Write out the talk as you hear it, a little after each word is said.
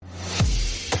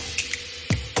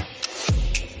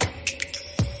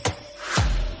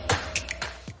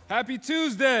Happy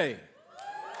Tuesday.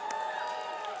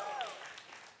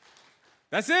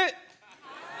 That's it?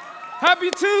 Happy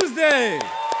Tuesday.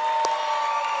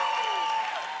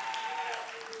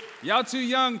 Y'all too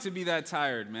young to be that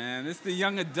tired, man. It's the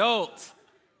young adult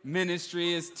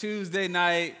ministry. It's Tuesday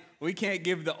night. We can't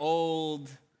give the old,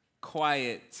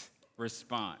 quiet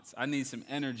response. I need some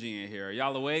energy in here. Are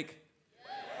y'all awake?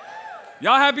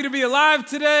 Y'all happy to be alive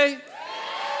today?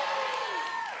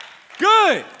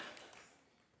 Good.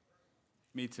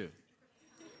 Me too.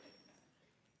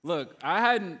 Look, I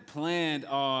hadn't planned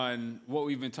on what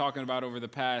we've been talking about over the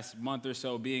past month or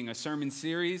so being a sermon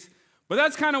series, but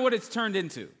that's kind of what it's turned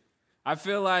into. I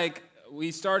feel like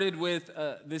we started with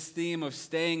this theme of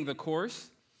staying the course,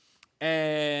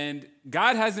 and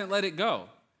God hasn't let it go.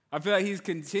 I feel like he's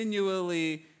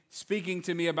continually speaking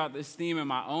to me about this theme in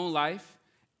my own life,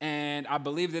 and I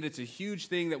believe that it's a huge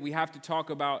thing that we have to talk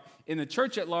about in the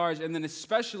church at large, and then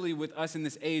especially with us in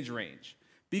this age range,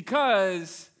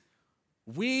 because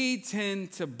we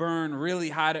tend to burn really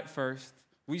hot at first.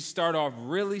 We start off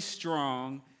really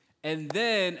strong, and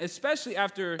then, especially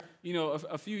after,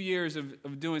 a few years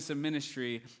of doing some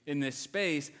ministry in this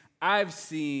space, I've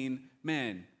seen,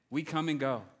 man, we come and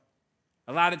go.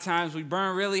 A lot of times we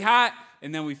burn really hot,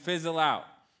 and then we fizzle out.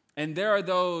 And there are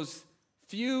those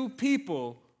few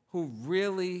people who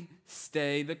really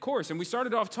stay the course. And we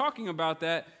started off talking about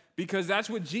that because that's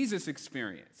what Jesus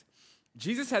experienced.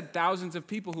 Jesus had thousands of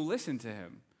people who listened to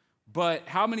him, but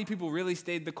how many people really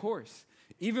stayed the course?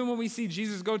 Even when we see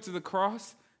Jesus go to the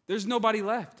cross, there's nobody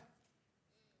left.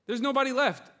 There's nobody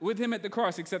left with him at the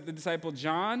cross except the disciple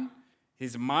John,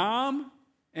 his mom,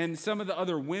 and some of the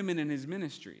other women in his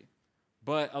ministry.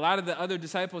 But a lot of the other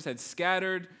disciples had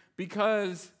scattered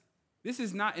because this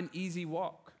is not an easy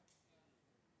walk.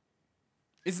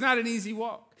 It's not an easy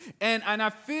walk. And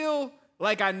I feel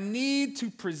like I need to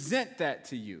present that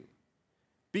to you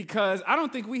because I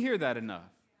don't think we hear that enough.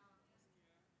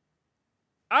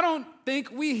 I don't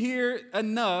think we hear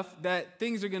enough that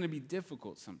things are going to be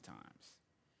difficult sometimes,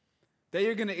 that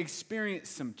you're going to experience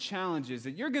some challenges,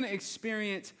 that you're going to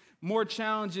experience more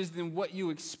challenges than what you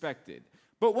expected.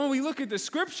 But when we look at the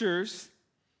scriptures,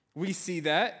 we see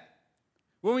that.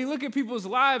 When we look at people's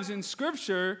lives in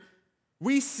scripture,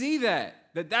 we see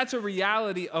that's a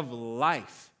reality of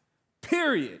life,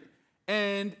 period.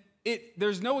 And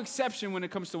there's no exception when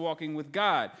it comes to walking with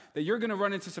God, that you're going to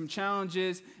run into some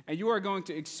challenges and you are going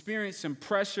to experience some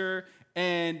pressure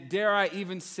and, dare I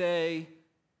even say,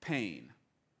 pain.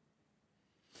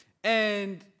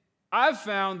 And I've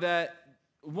found that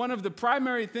one of the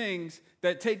primary things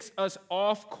that takes us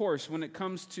off course when it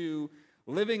comes to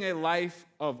living a life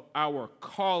of our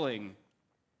calling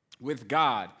with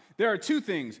God, there are two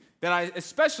things that I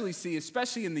especially see,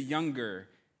 especially in the younger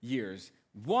years.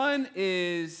 One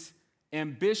is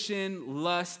ambition,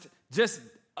 lust, just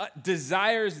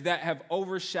desires that have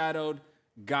overshadowed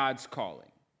God's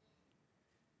calling.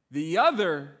 The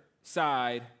other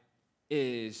side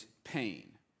is pain.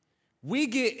 We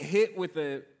get hit with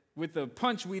a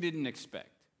punch we didn't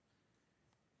expect,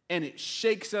 and it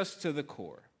shakes us to the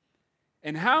core.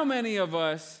 And how many of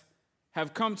us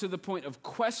have come to the point of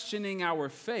questioning our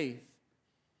faith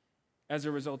as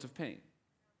a result of pain?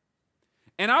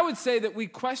 And I would say that we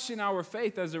question our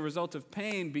faith as a result of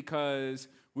pain because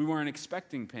we weren't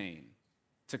expecting pain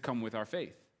to come with our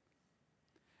faith.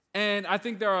 And I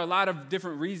think there are a lot of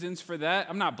different reasons for that.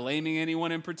 I'm not blaming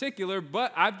anyone in particular,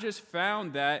 but I've just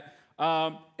found that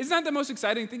it's not the most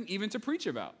exciting thing even to preach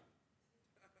about.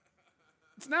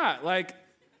 It's not.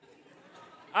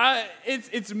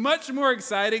 It's much more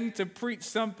exciting to preach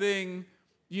something,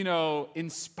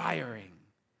 inspiring.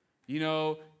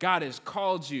 God has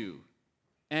called you.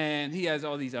 And he has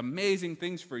all these amazing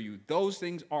things for you. Those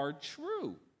things are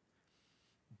true.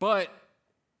 But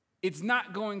it's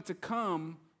not going to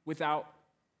come without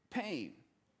pain.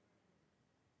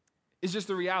 It's just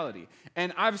the reality.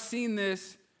 And I've seen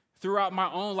this throughout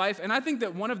my own life. And I think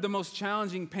that one of the most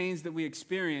challenging pains that we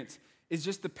experience is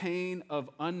just the pain of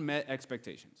unmet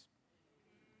expectations.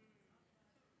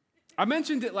 I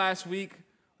mentioned it last week,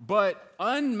 but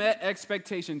unmet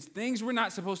expectations, things were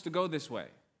not supposed to go this way,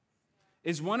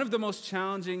 is one of the most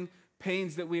challenging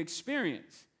pains that we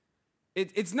experience.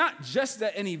 It's not just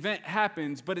that an event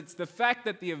happens, but it's the fact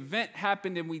that the event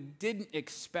happened and we didn't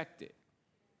expect it.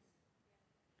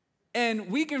 And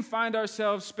we can find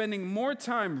ourselves spending more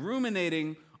time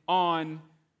ruminating on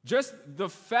just the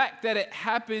fact that it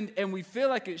happened and we feel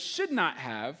like it should not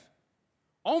have,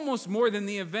 almost more than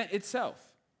the event itself.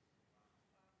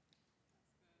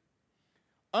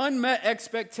 Unmet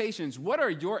expectations. What are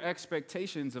your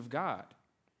expectations of God?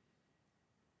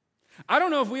 I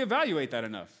don't know if we evaluate that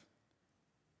enough.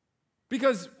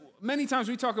 Because many times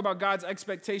we talk about God's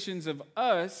expectations of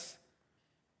us,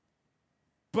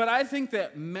 but I think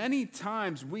that many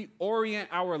times we orient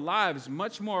our lives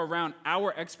much more around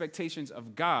our expectations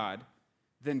of God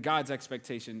than God's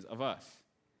expectations of us.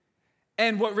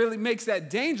 And what really makes that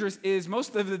dangerous is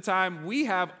most of the time we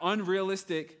have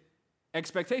unrealistic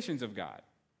expectations of God.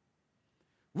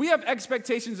 We have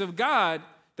expectations of God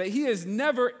that he has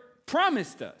never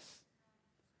promised us,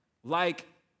 like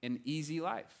an easy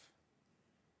life.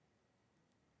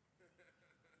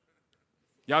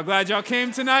 Y'all glad y'all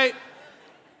came tonight?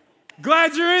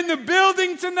 Glad you're in the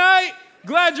building tonight?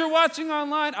 Glad you're watching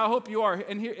online? I hope you are.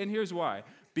 And here's why.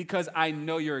 Because I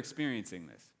know you're experiencing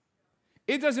this.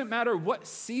 It doesn't matter what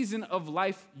season of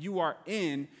life you are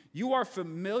in, you are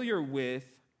familiar with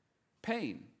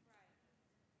pain.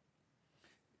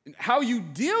 How you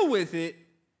deal with it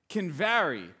can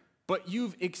vary, but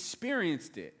you've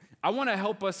experienced it. I want to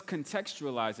help us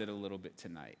contextualize it a little bit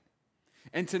tonight.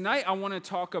 And tonight I want to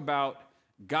talk about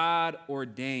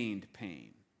God-ordained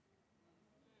pain.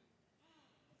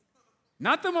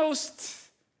 Not the most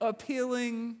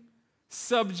appealing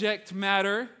subject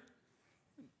matter.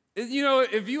 You know,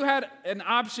 if you had an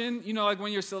option, you know, like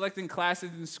when you're selecting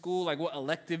classes in school, like what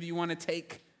elective you want to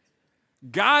take,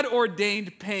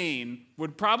 God-ordained pain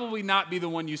would probably not be the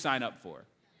one you sign up for.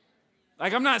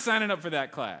 Like, I'm not signing up for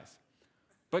that class.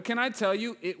 But can I tell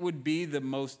you, it would be the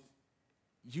most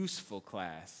useful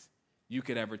class you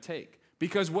could ever take.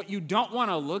 Because what you don't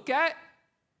want to look at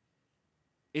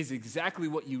is exactly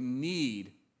what you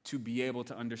need to be able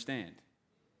to understand.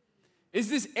 It's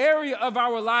this area of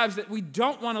our lives that we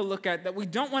don't want to look at, that we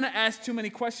don't want to ask too many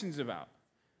questions about,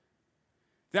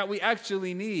 that we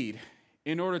actually need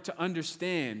in order to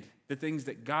understand the things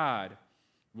that God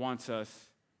wants us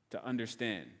to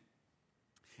understand.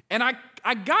 And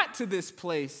I got to this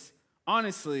place,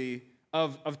 honestly,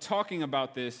 of talking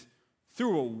about this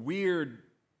through a weird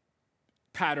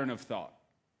pattern of thought.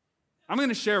 I'm going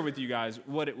to share with you guys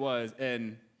what it was,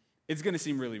 and it's going to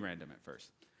seem really random at first.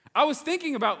 I was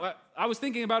thinking about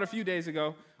a few days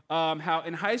ago how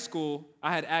in high school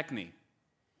I had acne.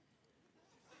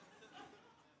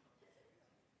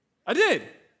 I did.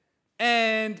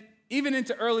 And even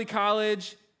into early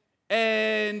college,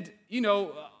 and, you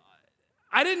know,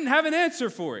 I didn't have an answer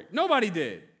for it. Nobody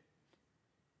did.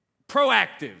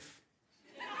 Proactive.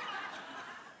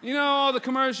 You know, all the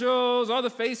commercials, all the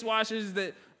face washes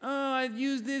that, oh, I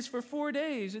used this for 4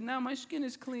 days and now my skin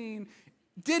is clean.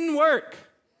 Didn't work.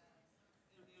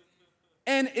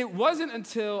 And it wasn't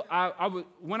until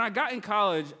when I got in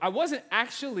college, I wasn't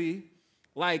actually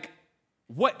like,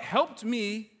 what helped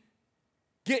me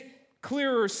get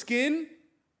clearer skin,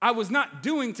 I was not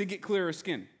doing to get clearer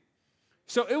skin.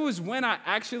 So it was when I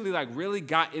actually like really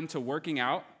got into working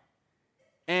out.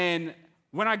 And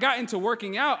when I got into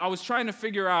working out, I was trying to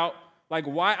figure out like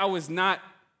why I was not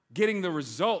getting the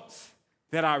results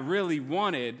that I really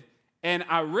wanted. And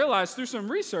I realized through some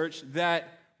research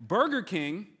that Burger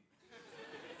King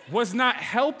was not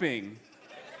helping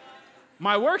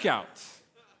my workouts.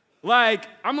 Like,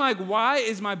 I'm like, why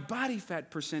is my body fat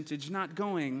percentage not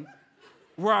going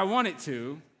where I want it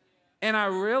to? And I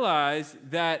realized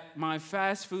that my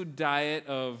fast food diet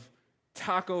of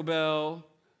Taco Bell,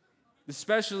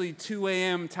 especially 2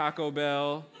 a.m. Taco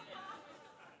Bell,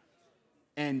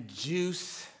 and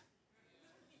juice,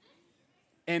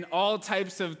 and all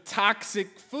types of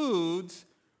toxic foods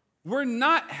were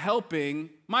not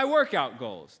helping my workout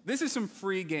goals. This is some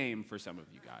free game for some of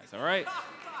you guys, all right?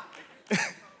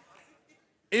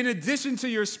 In addition to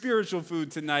your spiritual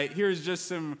food tonight, here's just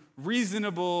some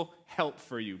reasonable help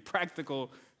for you,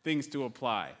 practical things to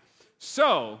apply.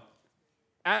 So,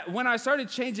 when I started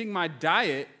changing my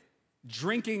diet,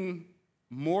 drinking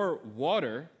more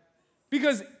water,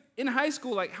 because in high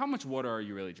school, like, how much water are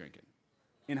you really drinking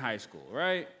in high school,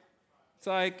 right? It's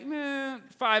like,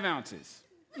 5 ounces,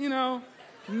 you know,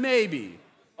 maybe,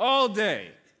 all day.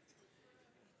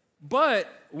 But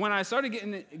when I started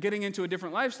getting into a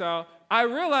different lifestyle, I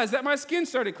realized that my skin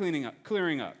started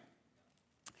clearing up.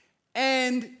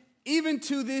 And even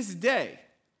to this day,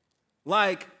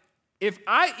 like, if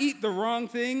I eat the wrong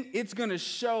thing, it's going to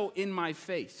show in my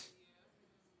face.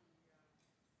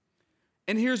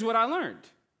 And here's what I learned,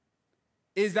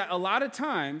 is that a lot of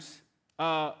times,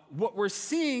 what we're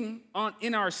seeing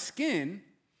in our skin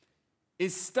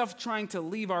is stuff trying to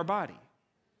leave our body.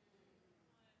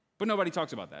 But nobody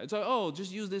talks about that. It's like, oh,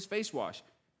 just use this face wash.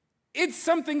 It's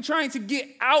something trying to get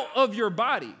out of your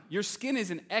body. Your skin is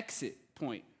an exit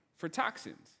point for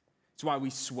toxins. It's why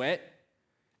we sweat.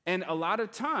 And a lot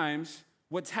of times,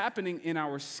 what's happening in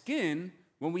our skin,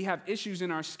 when we have issues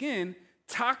in our skin,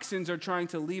 toxins are trying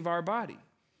to leave our body.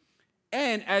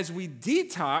 And as we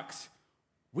detox,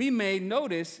 we may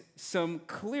notice some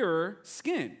clearer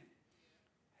skin.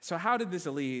 So how did this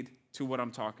lead to what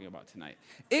I'm talking about tonight?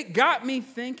 It got me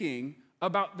thinking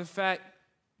about the fact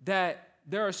that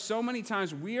there are so many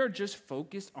times we are just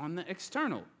focused on the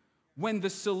external when the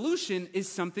solution is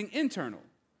something internal.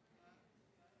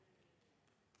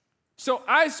 So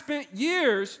I spent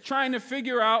years trying to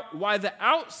figure out why the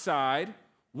outside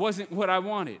wasn't what I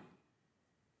wanted,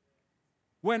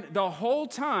 when the whole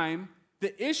time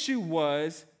the issue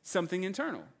was something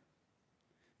internal.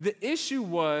 The issue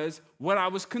was what I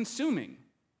was consuming.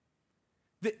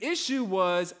 The issue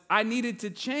was I needed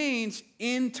to change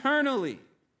internally.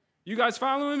 You guys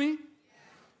following me?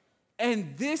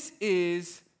 And this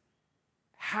is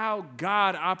how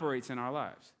God operates in our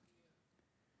lives.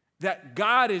 That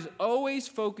God is always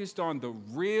focused on the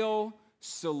real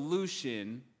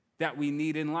solution that we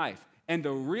need in life. And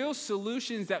the real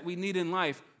solutions that we need in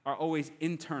life are always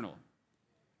internal.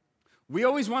 We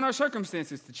always want our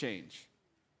circumstances to change.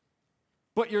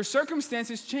 But your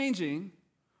circumstances changing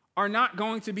are not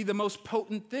going to be the most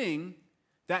potent thing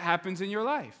that happens in your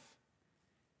life.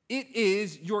 It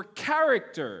is your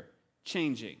character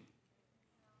changing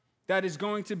that is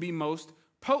going to be most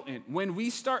potent. When we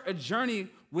start a journey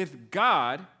with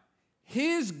God,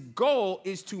 his goal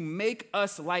is to make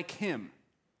us like him.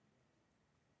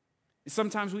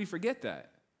 Sometimes we forget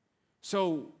that.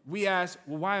 So we ask,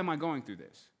 well, why am I going through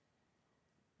this?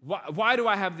 Why do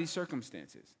I have these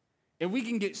circumstances? And we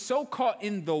can get so caught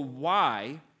in the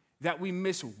why that we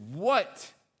miss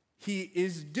what he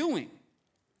is doing.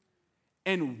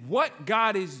 And what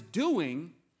God is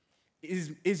doing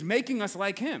is making us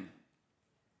like him.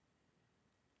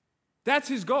 That's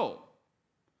his goal.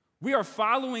 We are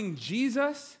following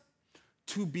Jesus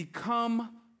to become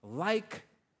like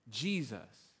Jesus.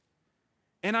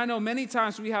 And I know many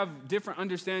times we have different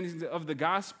understandings of the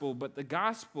gospel, but the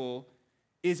gospel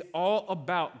is all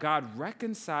about God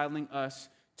reconciling us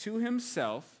to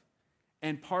himself.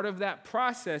 And part of that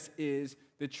process is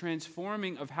the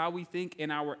transforming of how we think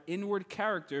in our inward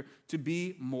character to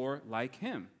be more like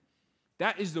him.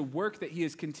 That is the work that he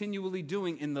is continually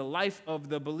doing in the life of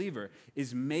the believer,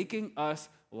 is making us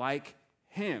like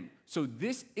him. So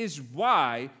this is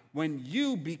why when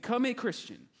you become a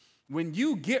Christian, when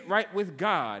you get right with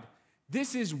God,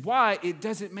 this is why it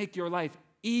doesn't make your life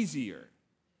easier.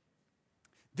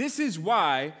 This is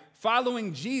why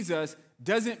following Jesus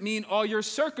doesn't mean all your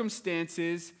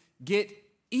circumstances get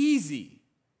easy.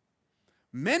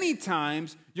 Many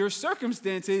times, your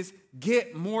circumstances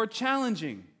get more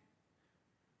challenging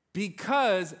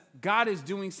because God is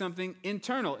doing something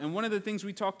internal. And one of the things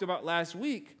we talked about last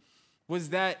week was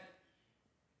that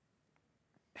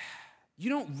you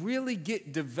don't really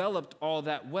get developed all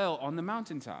that well on the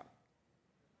mountaintop.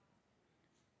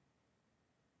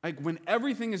 Like when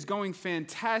everything is going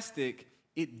fantastic,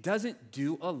 it doesn't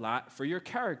do a lot for your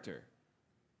character.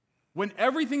 When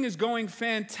everything is going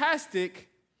fantastic,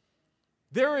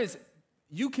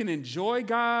 you can enjoy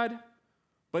God,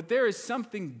 but there is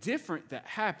something different that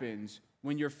happens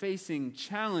when you're facing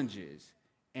challenges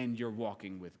and you're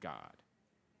walking with God.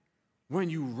 When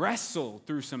you wrestle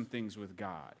through some things with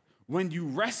God, when you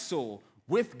wrestle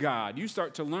with God, you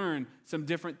start to learn some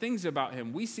different things about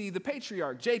him. We see the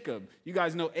patriarch, Jacob. You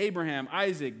guys know Abraham,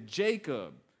 Isaac,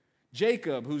 Jacob.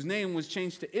 Jacob, whose name was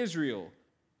changed to Israel.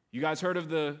 You guys heard of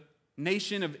the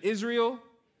nation of Israel?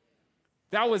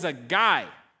 That was a guy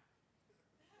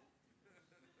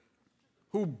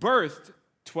who birthed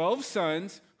 12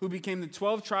 sons who became the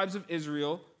 12 tribes of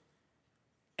Israel.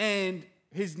 And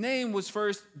his name was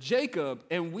first Jacob.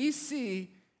 And we see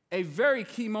a very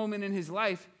key moment in his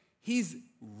life. He's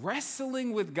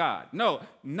wrestling with God. No,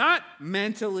 not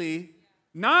mentally,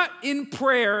 not in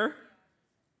prayer.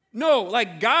 No,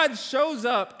 like God shows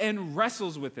up and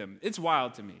wrestles with him. It's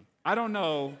wild to me. I don't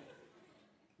know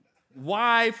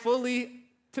why fully,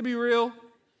 to be real.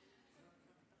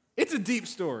 It's a deep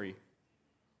story.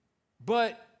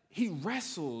 But he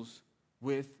wrestles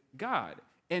with God.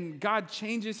 And God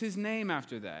changes his name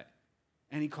after that.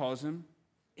 And he calls him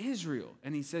Israel.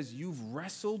 And he says, you've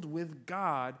wrestled with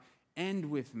God and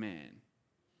with man.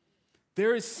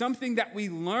 There is something that we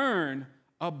learn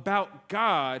about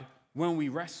God when we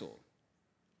wrestle.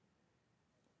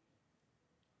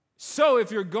 So if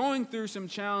you're going through some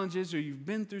challenges or you've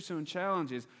been through some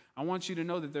challenges, I want you to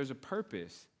know that there's a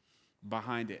purpose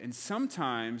behind it. And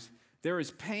sometimes there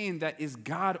is pain that is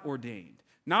God ordained.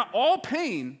 Not all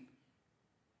pain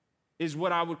is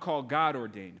what I would call God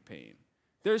ordained pain.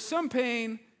 There's some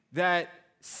pain that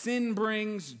sin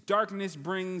brings, darkness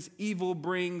brings, evil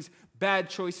brings, bad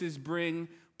choices bring,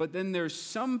 but then there's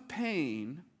some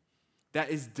pain that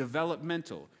is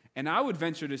developmental. And I would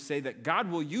venture to say that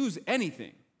God will use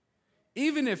anything.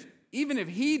 Even if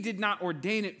he did not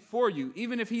ordain it for you,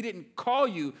 even if he didn't call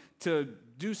you to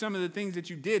do some of the things that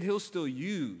you did, he'll still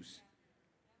use.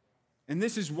 And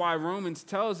this is why Romans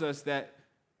tells us that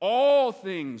all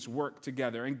things work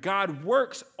together, and God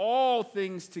works all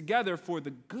things together for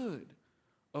the good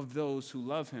of those who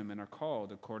love him and are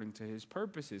called according to his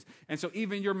purposes. And so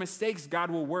even your mistakes,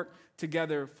 God will work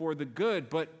together for the good.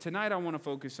 But tonight I want to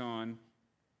focus on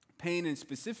pain, and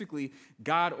specifically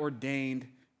God-ordained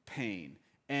pain.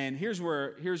 And here's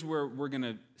where we're going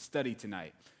to study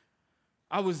tonight.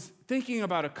 I was thinking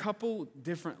about a couple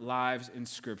different lives in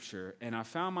Scripture, and I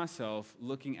found myself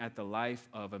looking at the life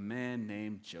of a man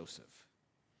named Joseph.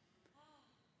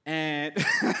 And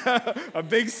a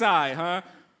big sigh, huh?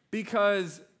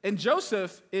 And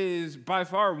Joseph is by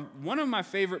far one of my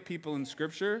favorite people in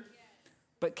Scripture.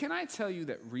 But can I tell you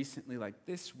that recently, like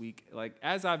this week, like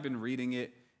as I've been reading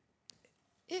it,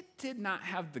 it did not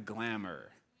have the glamour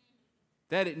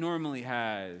that it normally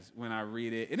has when I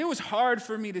read it. And it was hard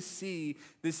for me to see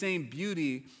the same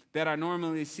beauty that I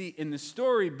normally see in the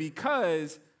story,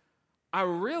 because I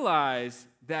realized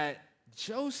that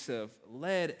Joseph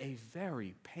led a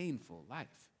very painful life.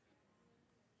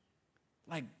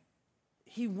 Like,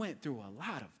 he went through a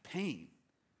lot of pain.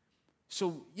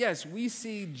 So, yes, we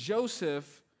see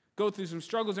Joseph go through some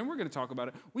struggles, and we're going to talk about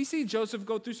it. We see Joseph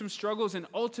go through some struggles, and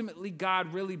ultimately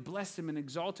God really blessed him and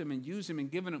exalt him and use him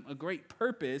and given him a great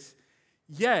purpose.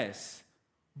 Yes,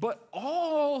 but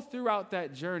all throughout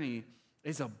that journey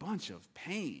is a bunch of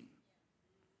pain.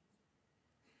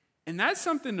 And that's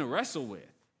something to wrestle with.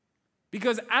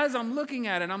 Because as I'm looking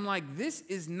at it, I'm like, this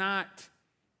is not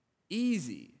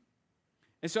easy.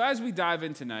 And so as we dive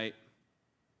in tonight,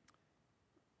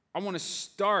 I want to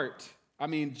start.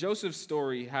 Joseph's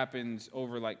story happens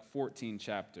over like 14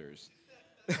 chapters.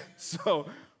 So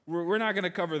we're not going to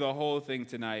cover the whole thing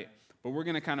tonight, but we're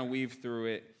going to kind of weave through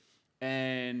it.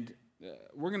 And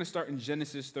we're going to start in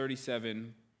Genesis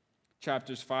 37,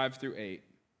 chapters 5 through 8.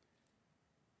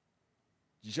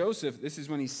 Joseph, this is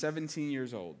when he's 17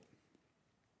 years old.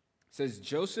 It says,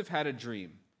 Joseph had a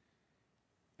dream,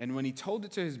 and when he told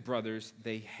it to his brothers,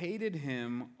 they hated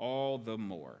him all the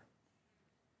more.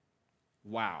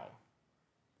 Wow.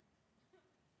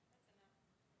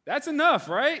 That's enough,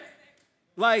 right?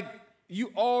 Like,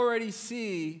 you already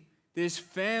see this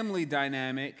family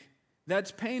dynamic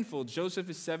that's painful. Joseph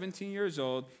is 17 years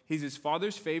old. He's his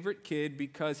father's favorite kid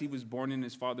because he was born in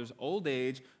his father's old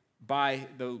age by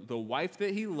the wife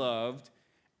that he loved,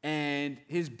 and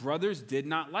his brothers did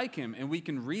not like him. And we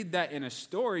can read that in a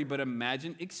story, but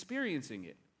imagine experiencing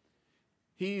it.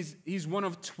 He's one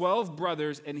of 12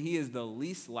 brothers, and he is the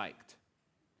least liked.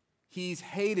 He's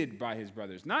hated by his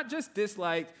brothers. Not just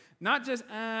disliked, not just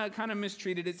kind of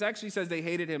mistreated. It actually says they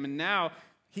hated him, and now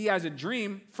he has a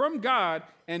dream from God,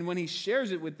 and when he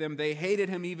shares it with them, they hated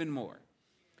him even more.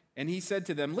 And he said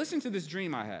to them, listen to this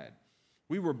dream I had.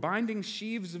 We were binding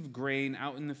sheaves of grain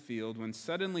out in the field when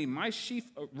suddenly my sheaf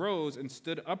rose and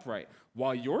stood upright,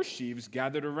 while your sheaves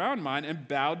gathered around mine and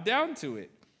bowed down to it.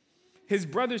 His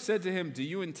brothers said to him, do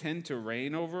you intend to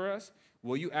reign over us?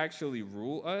 Will you actually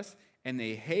rule us? And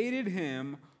they hated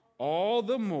him all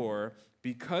the more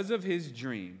because of his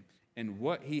dream and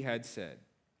what he had said.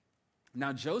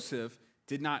 Now Joseph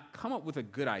did not come up with a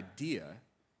good idea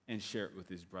and share it with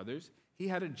his brothers. He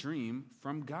had a dream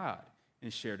from God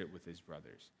and shared it with his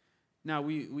brothers. Now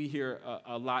we hear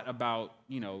a lot about,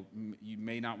 you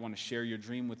may not want to share your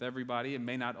dream with everybody. It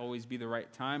may not always be the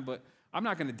right time, but I'm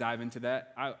not going to dive into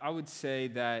that. I would say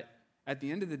that at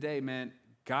the end of the day, man,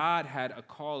 God had a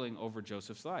calling over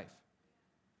Joseph's life.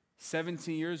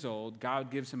 17 years old,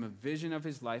 God gives him a vision of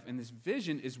his life, and this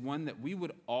vision is one that we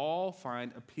would all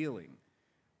find appealing,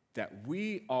 that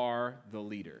we are the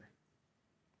leader.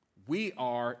 We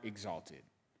are exalted.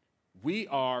 We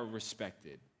are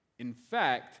respected. In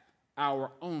fact,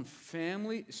 our own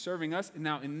family is serving us.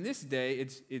 Now, in this day,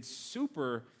 it's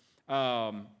super,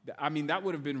 that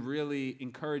would have been really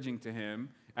encouraging to him,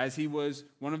 as he was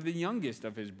one of the youngest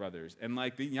of his brothers. And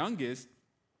like the youngest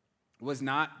was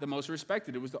not the most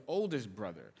respected. It was the oldest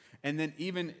brother. And then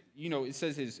even, it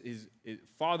says his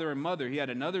father and mother, he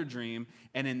had another dream,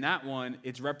 and in that one,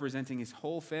 it's representing his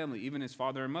whole family, even his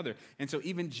father and mother. And so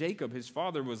even Jacob, his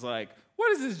father, was like,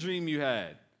 what is this dream you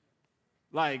had?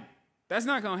 Like, that's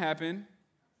not going to happen.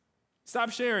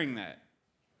 Stop sharing that.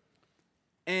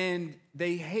 And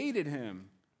they hated him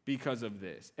because of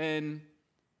this. And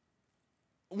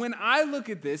when I look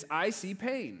at this, I see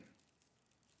pain.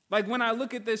 Like when I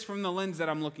look at this from the lens that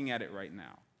I'm looking at it right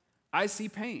now, I see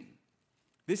pain.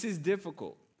 This is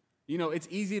difficult. You know, it's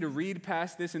easy to read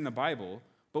past this in the Bible,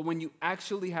 but when you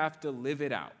actually have to live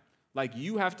it out, like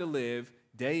you have to live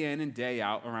day in and day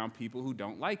out around people who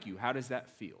don't like you, how does that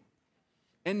feel?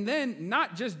 And then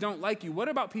not just don't like you, what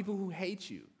about people who hate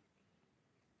you?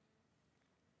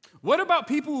 What about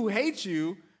people who hate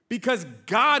you because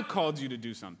God called you to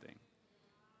do something?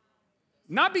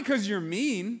 Not because you're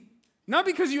mean, not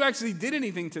because you actually did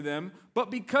anything to them,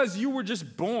 but because you were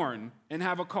just born and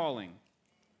have a calling.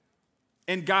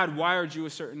 And God wired you a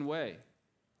certain way.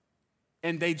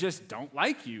 And they just don't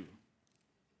like you.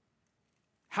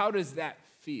 How does that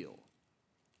feel?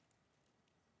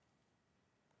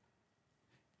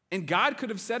 And God could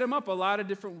have set him up a lot of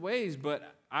different ways,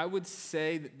 but I would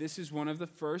say that this is one of the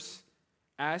first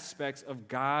aspects of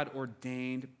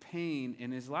God-ordained pain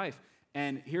in his life.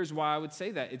 And here's why I would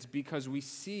say that. It's because we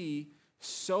see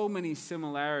so many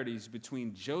similarities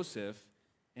between Joseph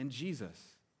and Jesus.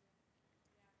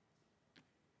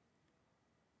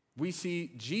 We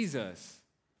see Jesus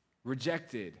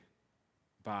rejected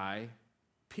by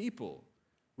people.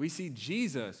 We see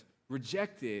Jesus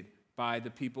rejected by the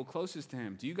people closest to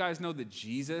him. Do you guys know that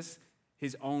Jesus,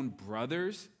 his own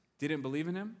brothers, didn't believe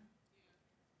in him?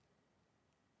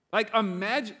 Like,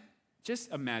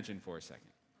 just imagine for a second.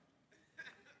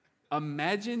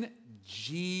 Imagine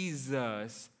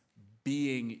Jesus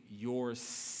being your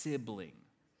sibling.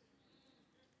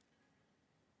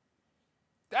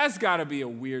 That's got to be a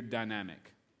weird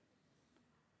dynamic.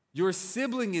 Your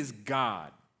sibling is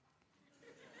God.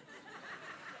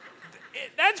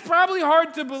 That's probably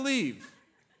hard to believe.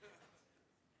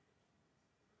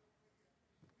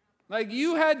 Like,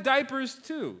 you had diapers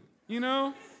too, you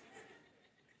know?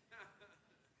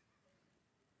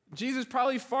 Jesus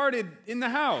probably farted in the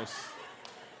house.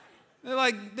 They're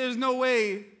like, there's no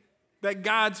way that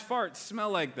God's farts smell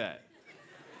like that.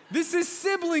 This is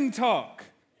sibling talk.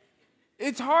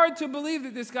 It's hard to believe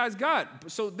that this guy's God.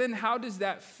 So then how does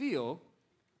that feel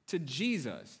to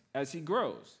Jesus as he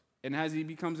grows and as he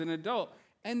becomes an adult?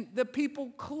 And the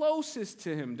people closest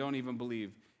to him don't even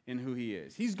believe in who he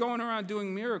is. He's going around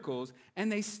doing miracles,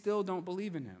 and they still don't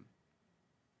believe in him.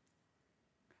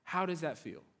 How does that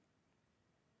feel?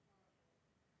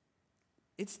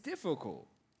 It's difficult.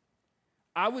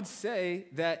 I would say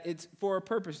that it's for a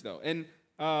purpose, though. And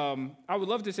I would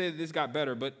love to say that this got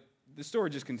better, but the story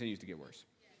just continues to get worse.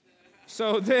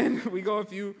 So then we go a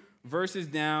few verses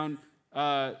down.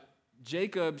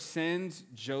 Jacob sends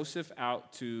Joseph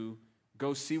out to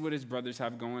go see what his brothers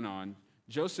have going on.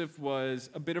 Joseph was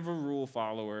a bit of a rule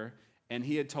follower, and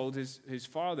he had told his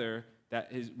father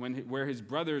that where his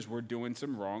brothers were doing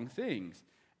some wrong things.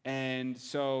 And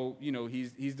so, you know,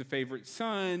 he's the favorite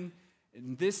son.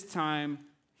 And this time,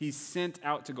 he's sent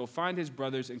out to go find his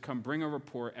brothers and come bring a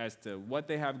report as to what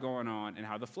they have going on and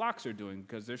how the flocks are doing,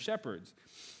 because they're shepherds.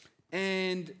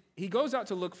 And he goes out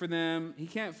to look for them. He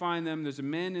can't find them. There's a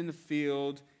man in the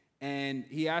field, and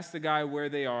he asks the guy where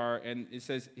they are. And it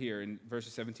says here in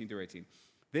verses 17 through 18,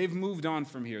 "They've moved on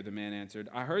from here," the man answered.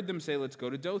 "I heard them say, 'Let's go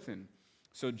to Dothan.'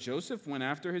 So Joseph went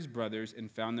after his brothers and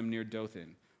found them near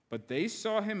Dothan. But they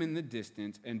saw him in the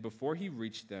distance, and before he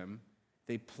reached them,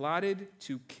 they plotted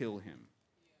to kill him."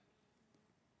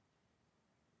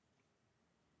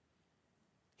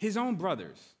 His own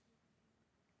brothers.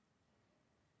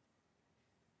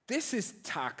 This is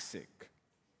toxic.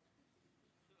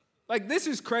 Like, this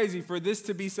is crazy for this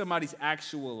to be somebody's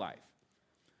actual life.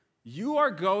 You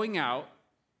are going out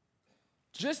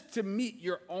just to meet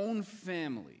your own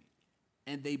family,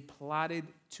 and they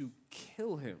plotted to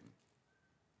kill him.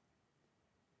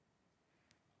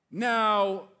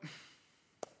 Now,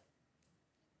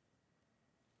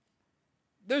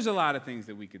 there's a lot of things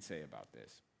that we could say about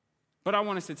this, but I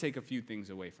want us to take a few things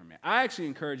away from it. I actually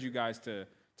encourage you guys to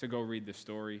go read the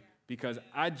story, because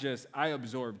I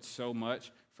absorbed so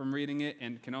much from reading it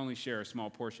and can only share a small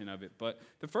portion of it. But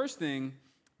the first thing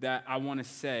that I want to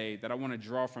say, that I want to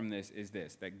draw from this, is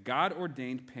this: that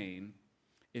God-ordained pain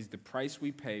is the price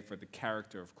we pay for the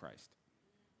character of Christ.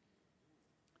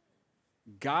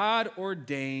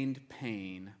 God-ordained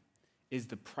pain is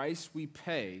the price we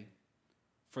pay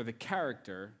for the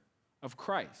character of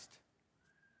Christ.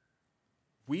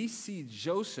 We see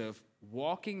Joseph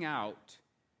walking out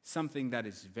something that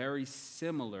is very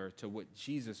similar to what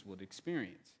Jesus would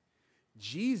experience.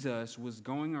 Jesus was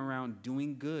going around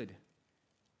doing good.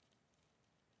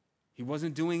 He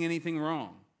wasn't doing anything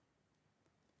wrong.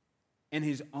 And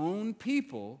his own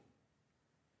people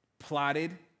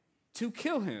plotted to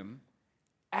kill him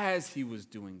as he was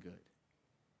doing good.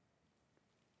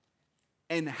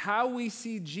 And how we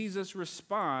see Jesus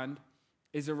respond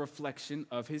is a reflection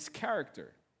of his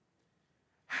character.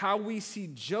 how we see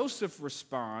Joseph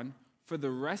respond for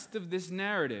the rest of this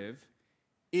narrative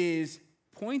is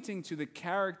pointing to the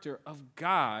character of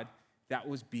God that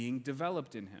was being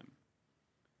developed in him.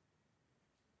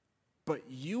 But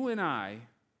you and I,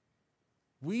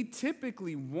 we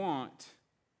typically want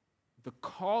the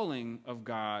calling of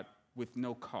God with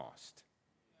no cost.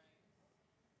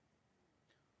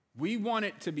 We want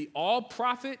it to be all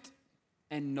profit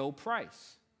and no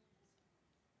price.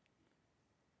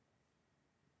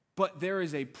 But there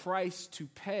is a price to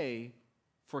pay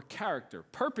for character.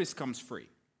 Purpose comes free.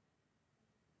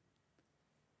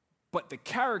 But the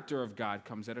character of God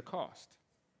comes at a cost.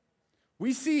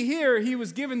 We see here he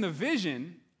was given the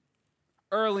vision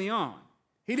early on.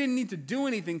 He didn't need to do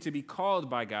anything to be called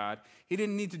by God. He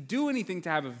didn't need to do anything to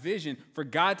have a vision for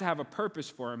God to have a purpose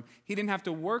for him. He didn't have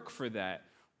to work for that.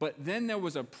 But then there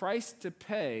was a price to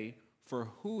pay for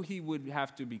who he would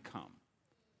have to become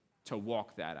to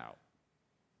walk that out.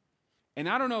 And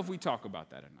I don't know if we talk about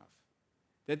that enough.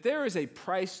 That there is a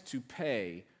price to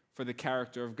pay for the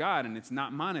character of God, and it's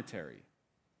not monetary.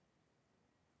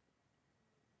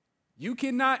 You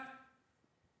cannot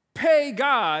pay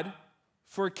God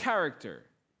for character.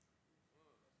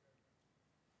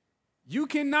 You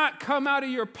cannot come out of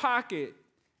your pocket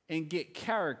and get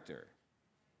character.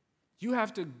 You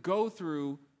have to go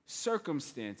through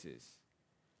circumstances,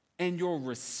 and your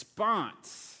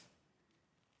response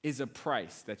is a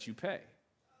price that you pay.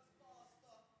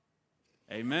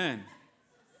 Amen.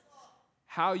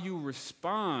 How you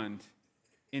respond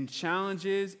in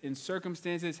challenges, in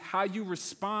circumstances, how you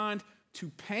respond to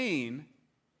pain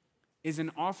is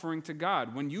an offering to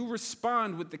God. When you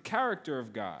respond with the character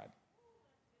of God,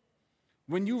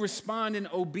 when you respond in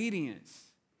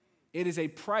obedience, it is a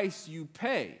price you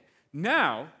pay.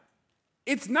 Now,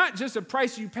 it's not just a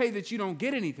price you pay that you don't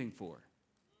get anything for.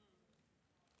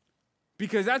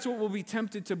 Because that's what we'll be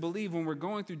tempted to believe when we're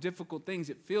going through difficult things.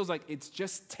 It feels like it's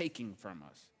just taking from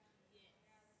us.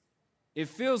 It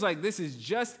feels like this is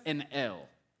just an L.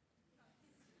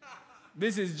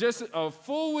 This is just a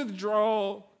full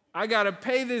withdrawal. I got to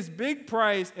pay this big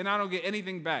price, and I don't get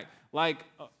anything back. Like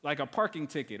a parking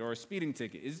ticket or a speeding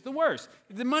ticket. It's the worst.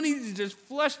 The money is just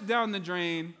flushed down the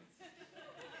drain.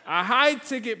 A high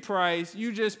ticket price,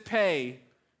 you just pay.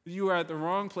 You are at the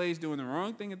wrong place doing the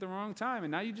wrong thing at the wrong time,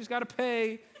 and now you just got to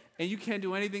pay, and you can't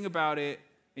do anything about it,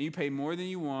 and you pay more than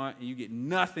you want, and you get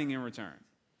nothing in return.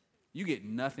 You get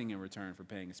nothing in return for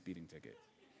paying a speeding ticket.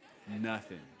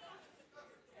 Nothing.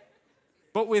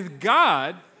 But with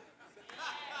God,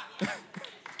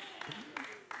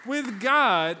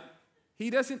 he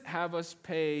doesn't have us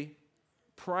pay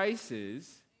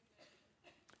prices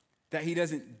that he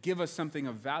doesn't give us something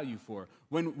of value for.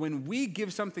 When we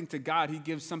give something to God, he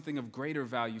gives something of greater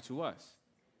value to us.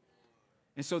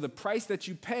 And so the price that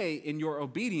you pay in your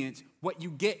obedience, what you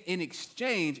get in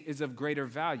exchange is of greater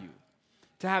value.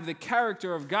 To have the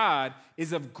character of God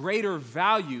is of greater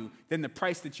value than the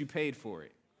price that you paid for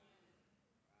it.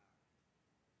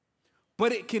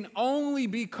 But it can only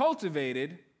be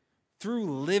cultivated through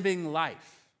living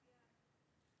life.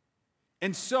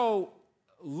 And so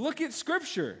look at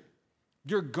Scripture.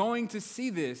 You're going to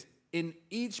see this in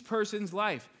each person's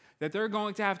life, that they're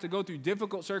going to have to go through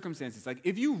difficult circumstances. Like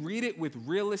if you read it with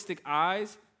realistic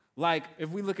eyes, like if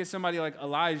we look at somebody like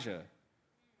Elijah,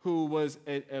 who was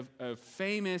a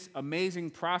famous, amazing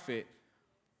prophet,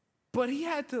 but he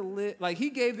had to live, like he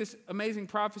gave this amazing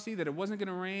prophecy that it wasn't going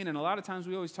to rain, and a lot of times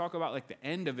we always talk about like the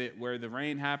end of it where the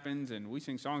rain happens, and we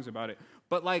sing songs about it.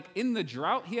 But like in the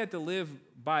drought, he had to live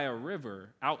by a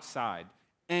river outside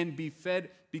and be fed.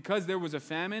 Because there was a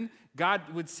famine,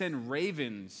 God would send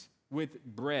ravens with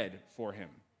bread for him.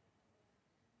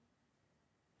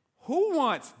 Who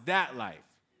wants that life?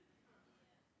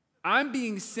 I'm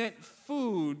being sent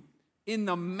food in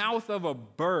the mouth of a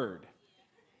bird.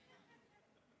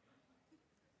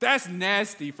 That's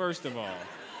nasty, first of all.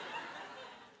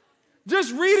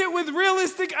 Just read it with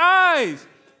realistic eyes.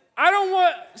 I don't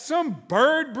want some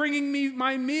bird bringing me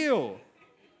my meal.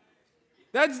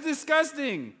 That's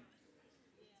disgusting.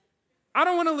 I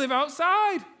don't want to live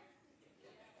outside.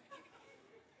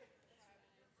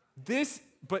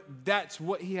 But that's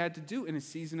what he had to do in a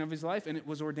season of his life, and it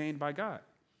was ordained by God.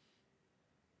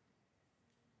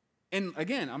 And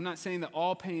again, I'm not saying that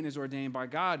all pain is ordained by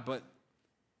God, but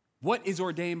what is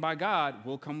ordained by God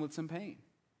will come with some pain.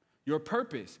 Your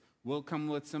purpose will come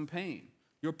with some pain.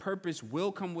 Your purpose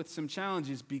will come with some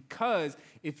challenges, because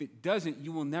if it doesn't,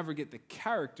 you will never get the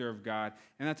character of God,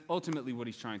 and that's ultimately what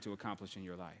he's trying to accomplish in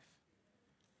your life.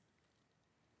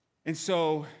 And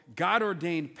so,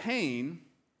 God-ordained pain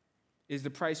is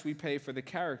the price we pay for the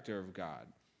character of God.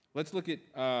 Let's look at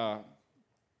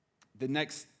the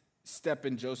next step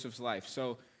in Joseph's life.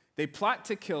 So they plot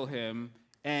to kill him,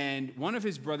 and one of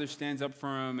his brothers stands up for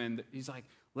him, and he's like,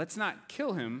 let's not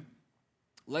kill him.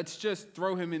 Let's just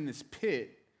throw him in this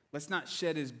pit. Let's not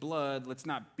shed his blood. Let's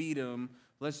not beat him.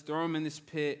 Let's throw him in this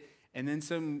pit. And then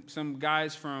some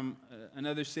guys from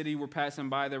another city were passing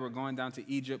by. They were going down to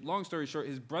Egypt. Long story short,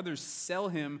 his brothers sell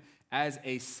him as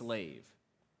a slave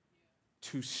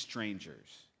to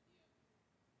strangers.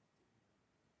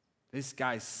 This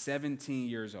guy's 17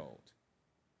 years old.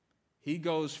 He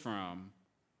goes from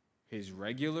his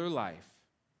regular life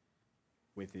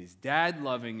with his dad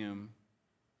loving him,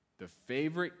 the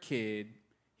favorite kid.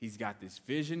 He's got this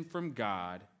vision from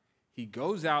God. He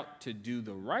goes out to do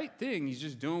the right thing. He's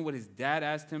just doing what his dad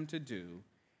asked him to do.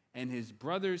 And his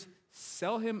brothers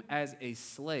sell him as a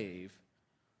slave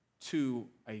to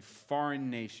a foreign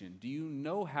nation. Do you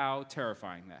know how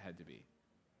terrifying that had to be?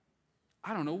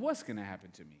 I don't know what's going to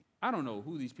happen to me. I don't know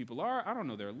who these people are. I don't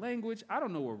know their language. I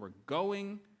don't know where we're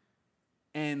going.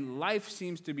 And life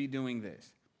seems to be doing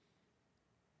this.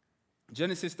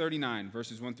 Genesis 39,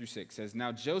 verses 1 through 6 says,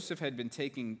 Now Joseph had been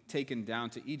taken down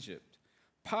to Egypt.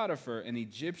 Potiphar, an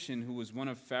Egyptian who was one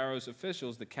of Pharaoh's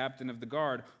officials, the captain of the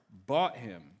guard, bought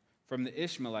him from the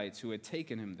Ishmaelites who had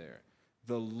taken him there.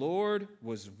 The Lord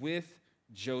was with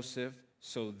Joseph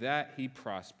so that he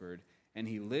prospered, and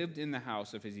he lived in the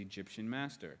house of his Egyptian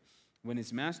master. When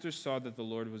his master saw that the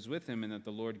Lord was with him and that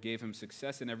the Lord gave him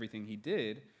success in everything he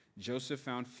did, Joseph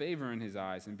found favor in his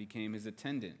eyes and became his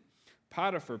attendant.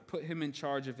 Potiphar put him in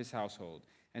charge of his household,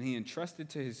 and he entrusted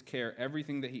to his care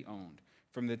everything that he owned.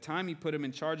 From the time he put him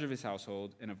in charge of his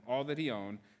household and of all that he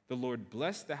owned, the Lord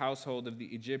blessed the household of the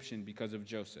Egyptian because of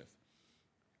Joseph.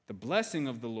 The blessing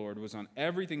of the Lord was on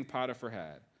everything Potiphar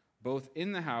had, both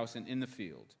in the house and in the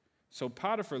field. So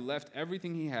Potiphar left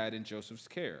everything he had in Joseph's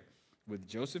care. With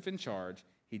Joseph in charge,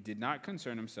 he did not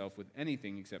concern himself with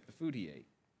anything except the food he ate.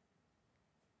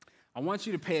 I want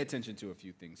you to pay attention to a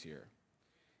few things here.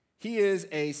 He is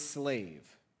a slave,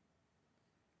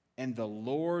 and the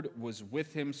Lord was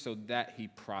with him so that he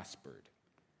prospered.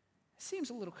 It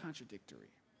seems a little contradictory.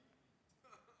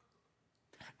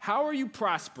 How are you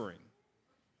prospering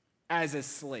as a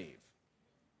slave?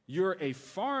 You're a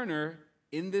foreigner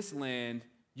in this land.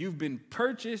 You've been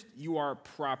purchased. You are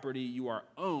property. You are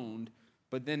owned.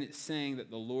 But then it's saying that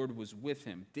the Lord was with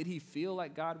him. Did he feel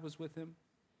like God was with him?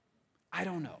 I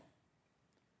don't know.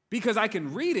 Because I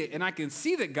can read it and I can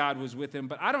see that God was with him,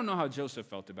 but I don't know how Joseph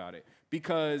felt about it.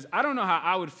 Because I don't know how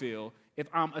I would feel if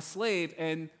I'm a slave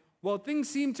and, well, things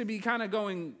seem to be kind of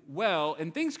going well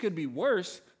and things could be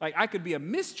worse. Like I could be a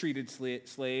mistreated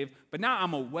slave, but now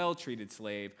I'm a well-treated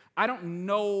slave. I don't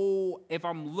know if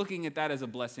I'm looking at that as a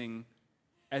blessing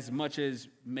as much as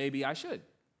maybe I should.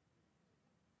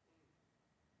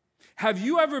 Have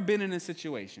you ever been in a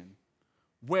situation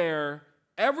where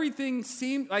everything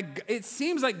seems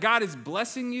like God is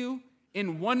blessing you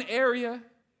in one area,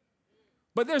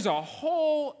 but there's a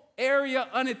whole area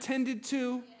unattended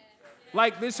to,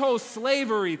 like this whole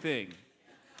slavery thing?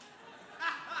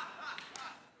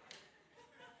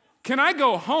 Can I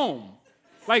go home?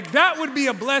 Like that would be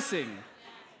a blessing.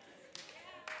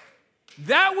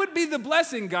 That would be the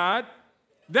blessing, God.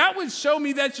 That would show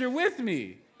me that you're with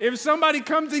me. If somebody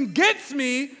comes and gets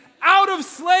me out of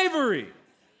slavery,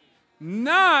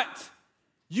 not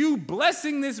you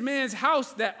blessing this man's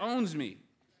house that owns me.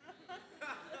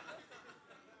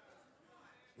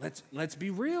 Let's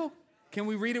be real. Can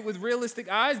we read it with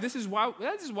realistic eyes? This is why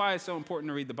it's so important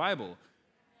to read the Bible.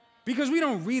 Because we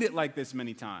don't read it like this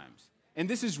many times. And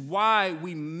this is why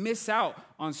we miss out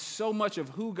on so much of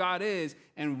who God is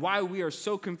and why we are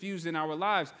so confused in our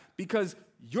lives. Because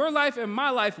your life and my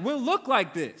life will look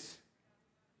like this.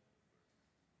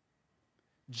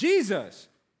 Jesus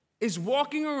is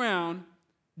walking around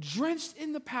drenched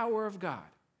in the power of God,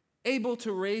 able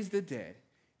to raise the dead,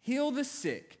 heal the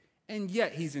sick, and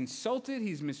yet he's insulted,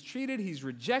 he's mistreated, he's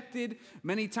rejected.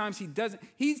 Many times he doesn't.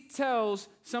 He tells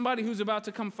somebody who's about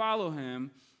to come follow him,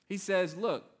 he says,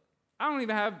 look, I don't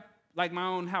even have like my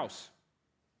own house.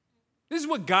 This is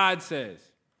what God says.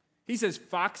 He says,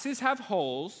 foxes have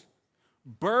holes,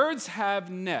 birds have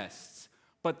nests,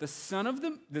 but the Son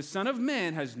of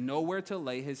Man has nowhere to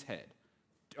lay his head.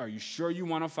 Are you sure you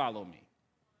want to follow me?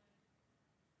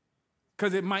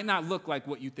 Because it might not look like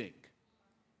what you think.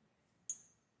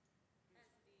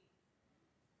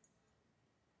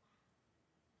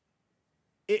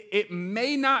 It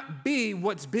may not be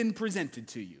what's been presented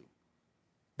to you.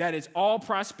 That it's all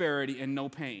prosperity and no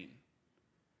pain.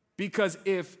 Because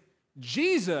if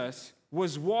Jesus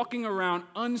was walking around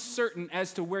uncertain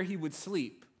as to where he would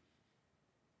sleep,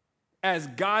 as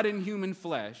God in human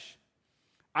flesh,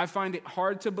 I find it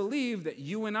hard to believe that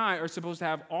you and I are supposed to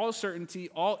have all certainty,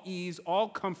 all ease, all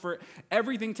comfort,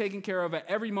 everything taken care of at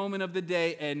every moment of the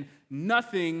day, and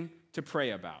nothing to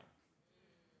pray about.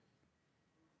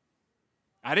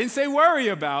 I didn't say worry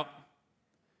about.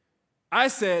 I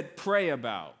said pray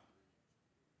about.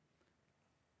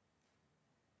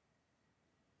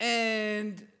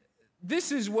 And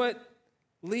this is what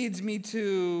leads me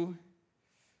to,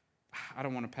 I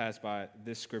don't want to pass by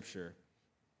this scripture.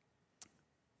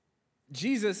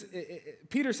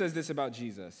 Peter says this about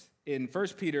Jesus in 1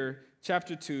 Peter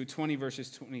chapter 2, 20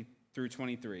 verses 20 through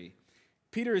 23.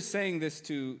 Peter is saying this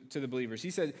to the believers.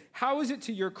 He said, "How is it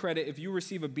to your credit if you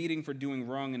receive a beating for doing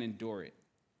wrong and endure it?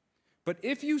 But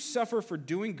if you suffer for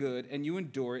doing good and you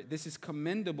endure it, this is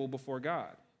commendable before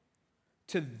God.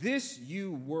 To this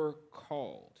you were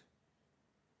called."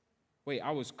 Wait,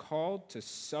 I was called to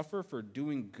suffer for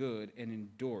doing good and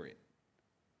endure it.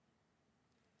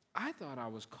 I thought I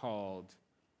was called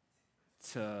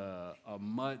to a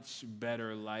much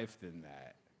better life than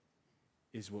that,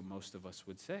 is what most of us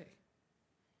would say.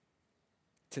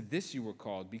 To this you were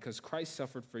called because Christ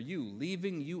suffered for you,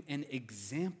 leaving you an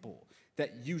example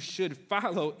that you should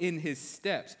follow in his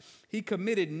steps. He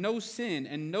committed no sin,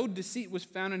 and no deceit was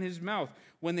found in his mouth.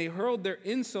 When they hurled their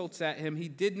insults at him, he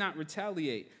did not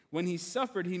retaliate. When he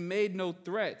suffered, he made no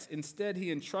threats. Instead, he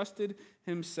entrusted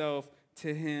himself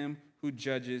to him who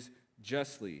judges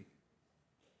justly.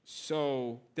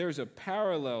 So there's a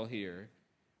parallel here.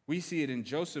 We see it in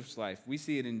Joseph's life. We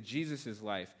see it in Jesus'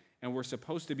 life. And we're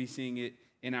supposed to be seeing it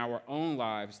in our own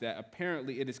lives, that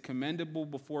apparently it is commendable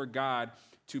before God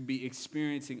to be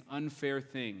experiencing unfair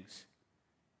things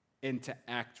and to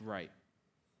act right.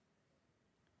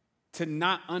 To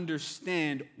not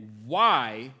understand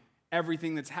why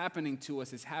everything that's happening to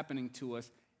us is happening to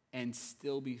us and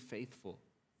still be faithful.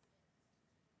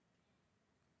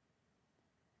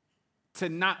 To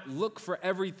not look for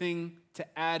everything to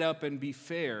add up and be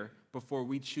fair before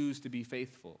we choose to be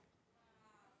faithful.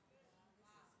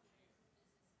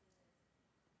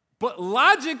 But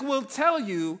logic will tell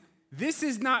you, this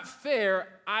is not fair,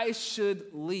 I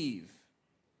should leave.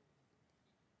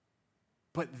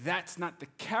 But that's not the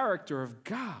character of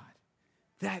God.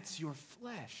 That's your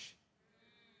flesh.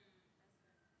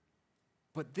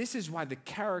 But this is why the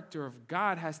character of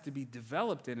God has to be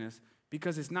developed in us,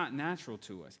 because it's not natural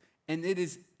to us. And it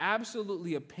is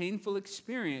absolutely a painful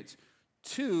experience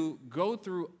to go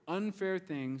through unfair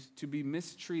things, to be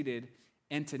mistreated,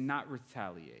 and to not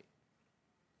retaliate.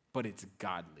 But it's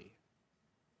godly.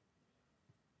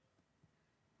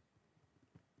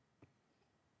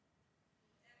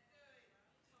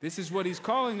 This is what he's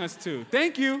calling us to.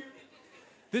 Thank you.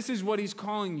 This is what he's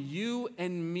calling you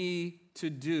and me to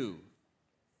do.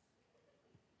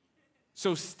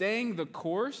 So staying the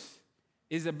course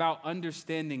is about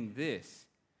understanding this,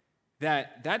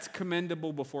 that's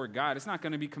commendable before God. It's not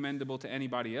going to be commendable to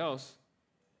anybody else.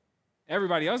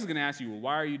 Everybody else is going to ask you, well,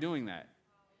 why are you doing that?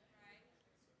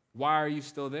 Why are you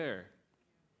still there?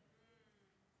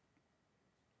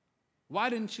 Why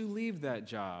didn't you leave that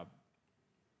job?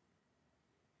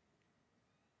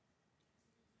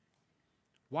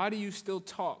 Why do you still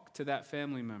talk to that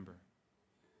family member?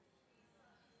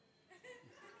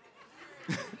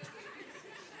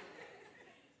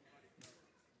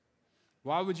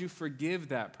 Why would you forgive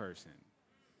that person?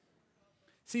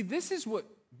 See, this is what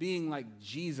being like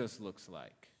Jesus looks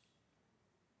like.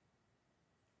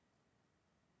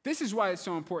 This is why it's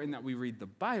so important that we read the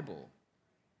Bible.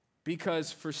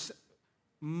 Because for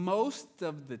most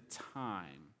of the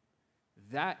time,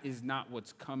 that is not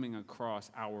what's coming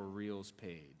across our Reels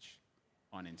page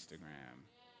on Instagram.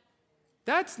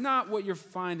 That's not what you're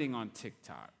finding on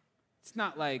TikTok. It's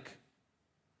not like,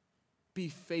 be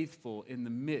faithful in the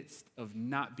midst of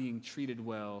not being treated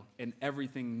well and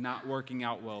everything not working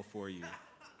out well for you.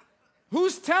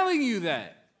 Who's telling you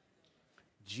that?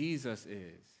 Jesus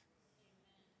is.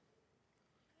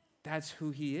 That's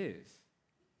who he is.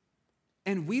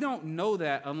 And we don't know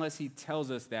that unless he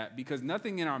tells us that, because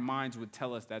nothing in our minds would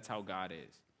tell us that's how God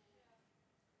is.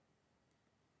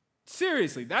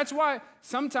 Seriously, that's why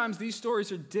sometimes these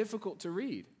stories are difficult to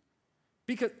read.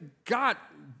 Because God,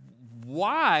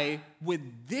 why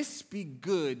would this be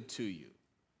good to you?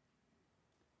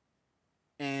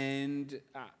 And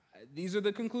these are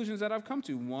the conclusions that I've come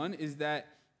to. One is that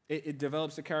it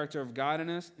develops the character of God in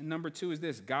us. And number two is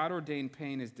this: God-ordained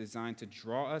pain is designed to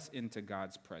draw us into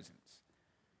God's presence.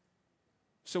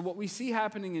 So what we see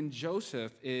happening in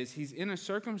Joseph is he's in a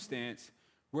circumstance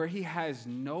where he has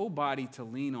nobody to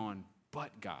lean on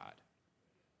but God.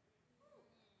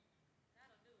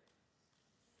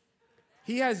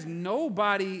 He has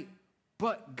nobody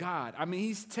but God. I mean,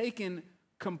 he's taken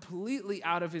completely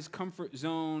out of his comfort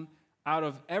zone, out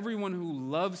of everyone who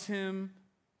loves him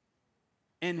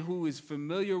and who is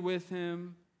familiar with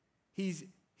him. His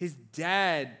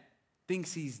dad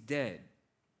thinks he's dead.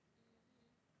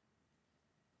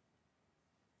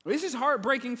 This is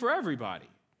heartbreaking for everybody.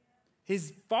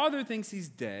 His father thinks he's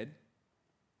dead.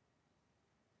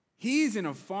 He's in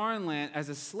a foreign land as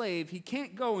a slave. He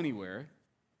can't go anywhere.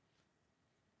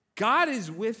 God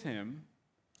is with him,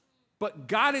 but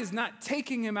God is not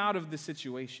taking him out of the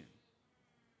situation.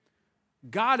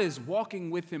 God is walking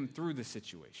with him through the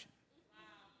situation.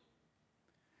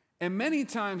 And many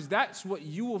times that's what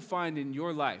you will find in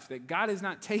your life, that God is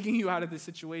not taking you out of the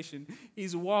situation.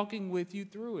 He's walking with you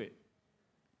through it.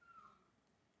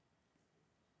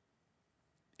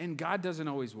 And God doesn't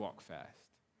always walk fast.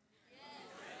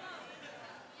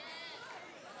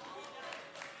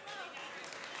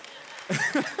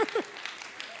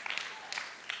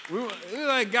 We're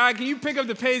like, God, can you pick up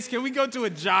the pace? Can we go to a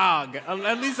jog,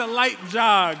 at least a light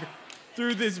jog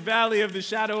through this valley of the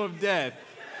shadow of death?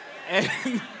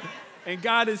 And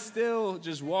God is still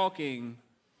just walking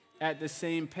at the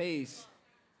same pace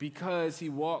because he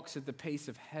walks at the pace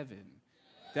of heaven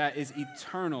that is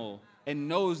eternal and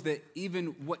knows that even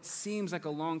what seems like a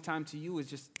long time to you is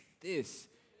just this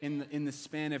in the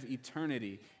span of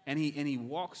eternity. And he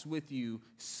walks with you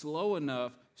slow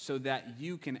enough so that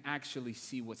you can actually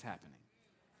see what's happening.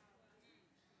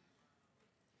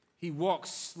 He walks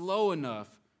slow enough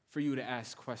for you to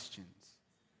ask questions.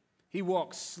 He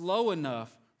walks slow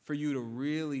enough for you to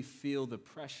really feel the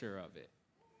pressure of it.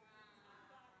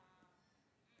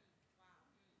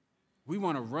 We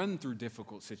want to run through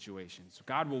difficult situations.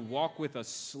 God will walk with us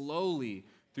slowly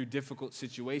through difficult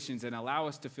situations and allow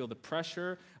us to feel the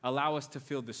pressure, allow us to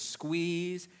feel the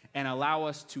squeeze, and allow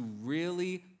us to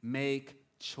really make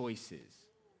choices.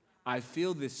 I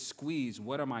feel this squeeze.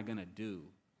 What am I going to do?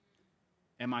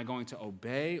 Am I going to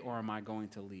obey or am I going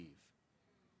to leave?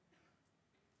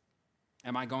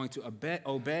 Am I going to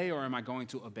obey or am I going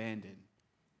to abandon?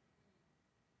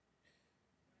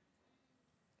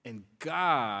 And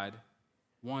God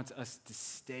wants us to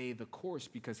stay the course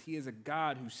because he is a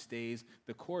God who stays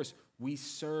the course. We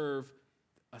serve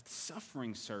a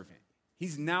suffering servant.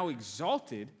 He's now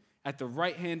exalted at the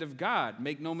right hand of God.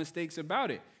 Make no mistakes about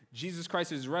it. Jesus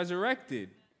Christ is resurrected.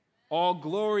 All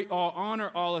glory, all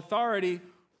honor, all authority,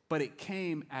 but it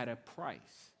came at a price.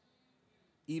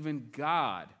 Even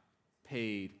God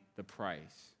paid the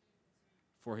price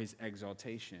for his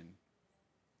exaltation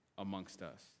amongst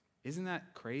us. Isn't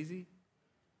that crazy?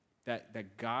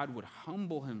 That God would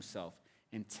humble himself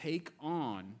and take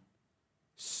on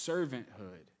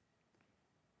servanthood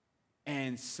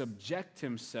and subject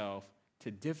himself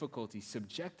to difficulty,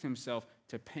 subject himself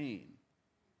to pain,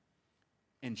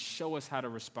 and show us how to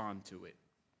respond to it.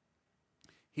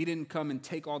 He didn't come and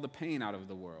take all the pain out of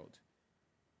the world.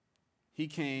 He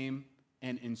came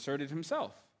and inserted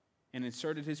himself and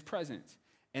inserted his presence.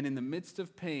 And in the midst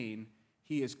of pain,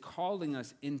 he is calling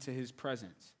us into his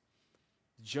presence.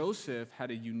 Joseph had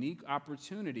a unique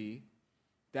opportunity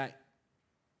that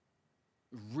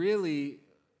really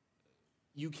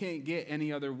you can't get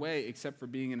any other way except for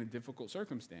being in a difficult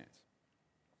circumstance.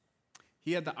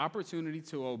 He had the opportunity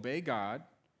to obey God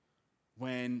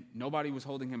when nobody was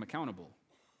holding him accountable.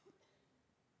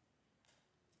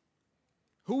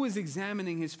 Who was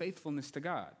examining his faithfulness to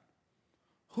God?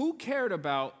 Who cared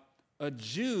about a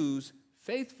Jew's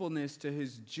faithfulness to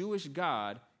his Jewish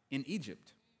God in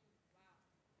Egypt?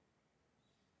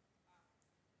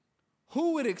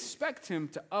 Who would expect him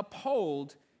to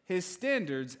uphold his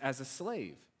standards as a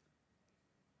slave?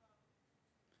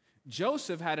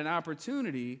 Joseph had an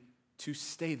opportunity to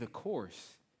stay the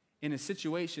course in a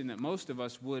situation that most of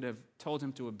us would have told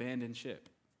him to abandon ship.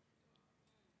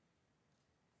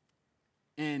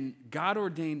 And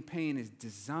God-ordained pain is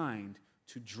designed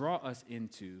to draw us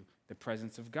into the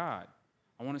presence of God.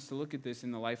 I want us to look at this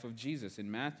in the life of Jesus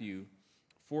in Matthew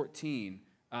 14.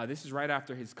 This is right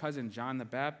after his cousin John the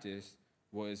Baptist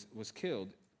was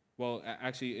killed. Well,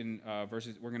 actually, in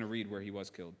verses, we're going to read where he was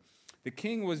killed. The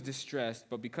king was distressed,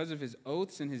 but because of his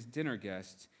oaths and his dinner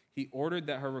guests, he ordered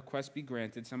that her request be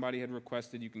granted. Somebody had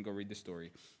requested, you can go read the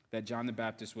story, that John the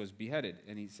Baptist was beheaded.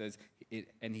 And he says,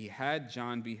 and he had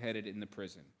John beheaded in the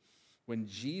prison. When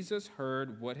Jesus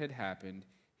heard what had happened,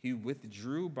 he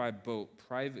withdrew by boat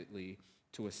privately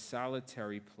to a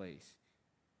solitary place.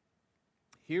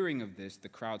 Hearing of this, the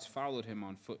crowds followed him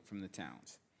on foot from the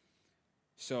towns.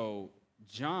 So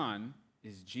John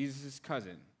is Jesus'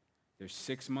 cousin. They're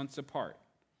 6 months apart.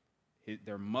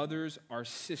 Their mothers are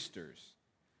sisters.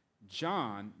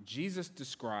 John, Jesus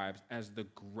describes as the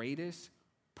greatest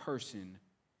person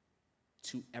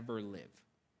to ever live.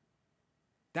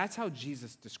 That's how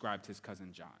Jesus described his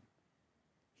cousin John.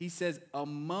 He says,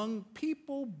 among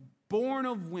people born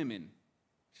of women,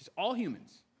 which is all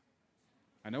humans.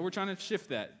 I know we're trying to shift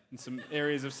that in some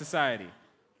areas of society,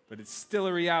 but it's still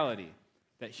a reality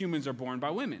that humans are born by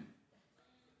women.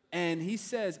 And he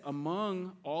says,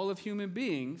 among all of human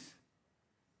beings,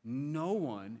 no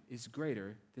one is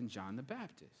greater than John the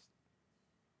Baptist.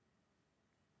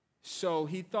 So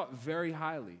he thought very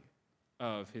highly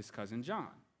of his cousin John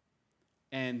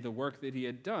and the work that he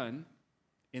had done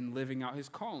in living out his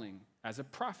calling as a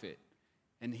prophet.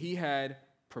 And he had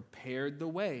prepared the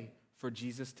way for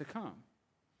Jesus to come.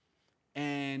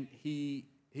 And the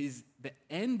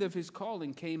end of his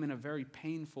calling came in a very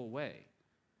painful way.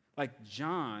 Like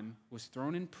John was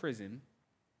thrown in prison,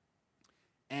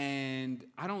 and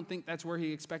I don't think that's where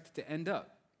he expected to end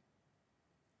up.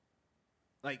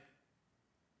 Like,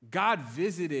 God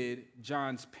visited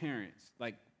John's parents,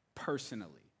 like,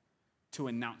 personally, to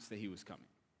announce that he was coming.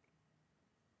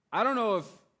 I don't know if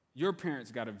your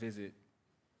parents got a visit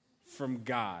from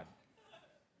God.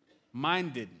 Mine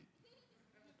didn't.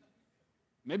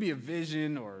 Maybe a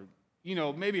vision or,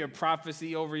 maybe a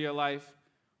prophecy over your life.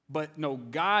 But no,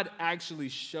 God actually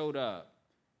showed up,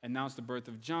 announced the birth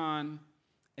of John,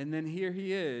 and then here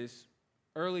he is,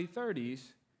 early 30s,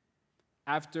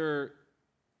 after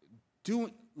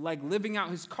living out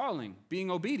his calling, being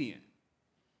obedient.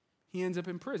 He ends up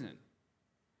in prison.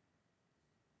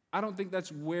 I don't think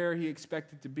that's where he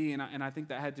expected to be, and I think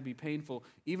that had to be painful,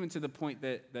 even to the point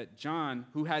that John,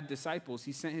 who had disciples,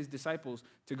 he sent his disciples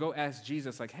to go ask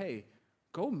Jesus, like, hey,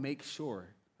 go make sure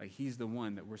he's the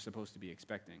one that we're supposed to be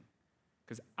expecting.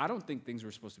 Because I don't think things were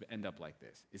supposed to end up like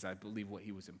this, is I believe what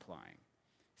he was implying.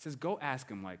 He says, go ask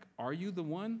him, are you the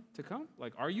one to come?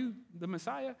 Are you the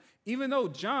Messiah? Even though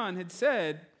John had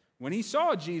said, when he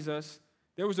saw Jesus,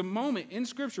 there was a moment in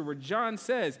Scripture where John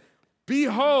says,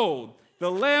 behold,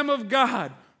 the Lamb of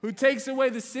God who takes away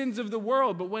the sins of the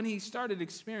world. But when he started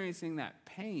experiencing that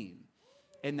pain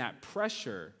and that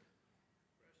pressure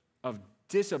of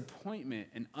disappointment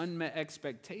and unmet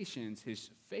expectations, his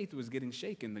faith was getting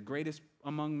shaken. The greatest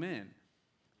among men,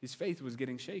 his faith was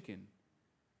getting shaken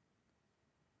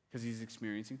because he's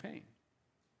experiencing pain.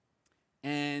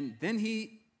 And then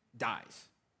he dies.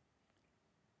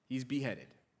 He's beheaded.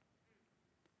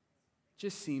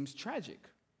 Just seems tragic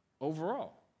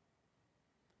overall.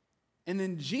 And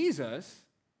then Jesus,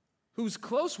 who's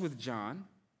close with John,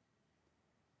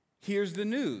 hears the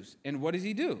news. And what does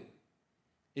he do?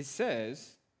 It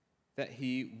says that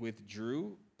he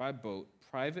withdrew by boat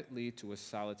privately to a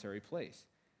solitary place.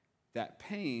 That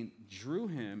pain drew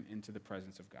him into the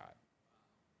presence of God.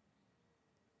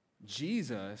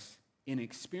 Jesus, in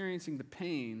experiencing the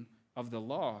pain of the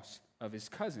loss of his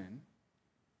cousin,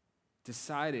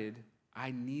 decided,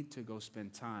 I need to go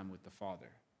spend time with the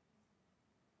Father.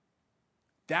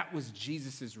 That was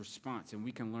Jesus' response, and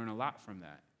we can learn a lot from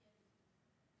that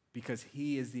because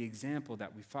he is the example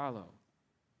that we follow.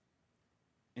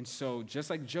 And so, just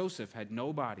like Joseph had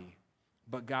nobody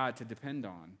but God to depend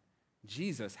on,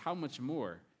 Jesus, how much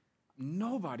more?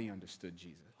 Nobody understood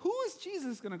Jesus. Who is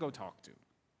Jesus going to go talk to?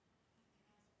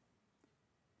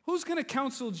 Who's going to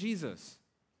counsel Jesus?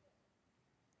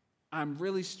 I'm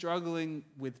really struggling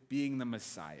with being the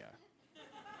Messiah.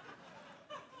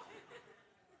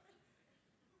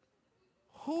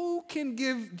 Who can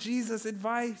give Jesus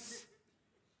advice?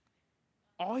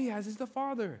 All he has is the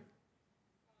Father.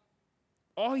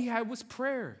 All he had was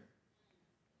prayer.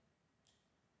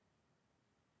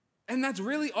 And that's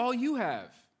really all you have.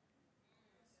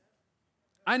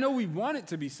 I know we want it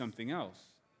to be something else.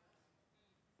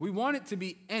 We want it to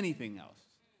be anything else.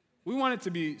 We want it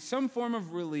to be some form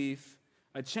of relief,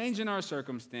 a change in our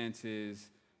circumstances,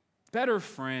 better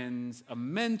friends, a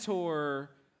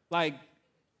mentor,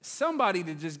 somebody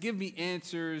to just give me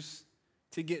answers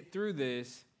to get through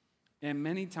this. And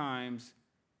many times,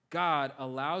 God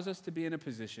allows us to be in a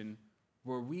position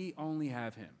where we only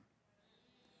have him.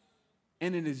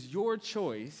 And it is your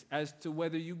choice as to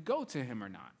whether you go to him or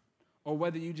not, or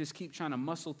whether you just keep trying to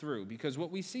muscle through. Because what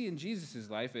we see in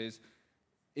Jesus' life is,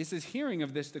 it says, hearing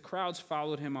of this, the crowds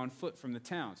followed him on foot from the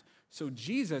towns. So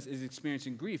Jesus is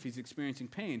experiencing grief. He's experiencing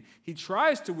pain. He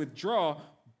tries to withdraw,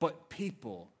 but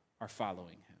people are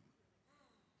following him.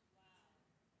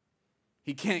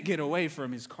 He can't get away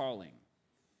from his calling.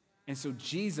 And so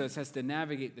Jesus has to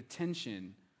navigate the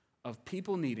tension of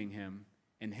people needing him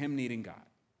and him needing God.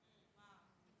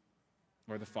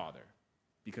 Or the Father,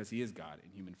 because he is God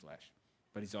in human flesh.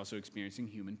 But he's also experiencing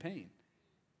human pain.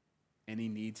 and he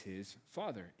needs his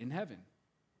Father in heaven.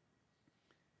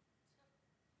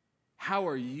 How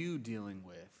are you dealing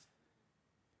with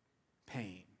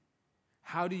pain?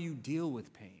 How do you deal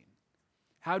with pain?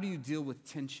 How do you deal with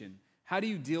tension? How do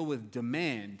you deal with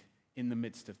demand in the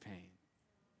midst of pain?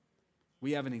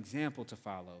 We have an example to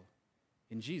follow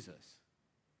in Jesus.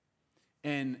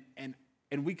 And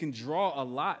we can draw a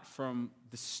lot from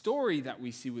the story that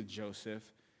we see with Joseph,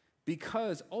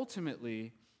 because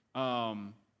ultimately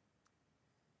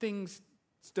things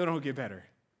still don't get better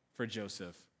for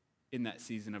Joseph in that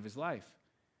season of his life.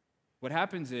 What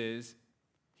happens is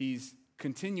he's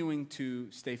continuing to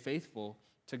stay faithful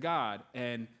to God,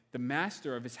 and the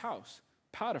master of his house,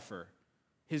 Potiphar,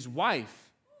 his wife,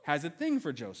 has a thing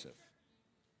for Joseph.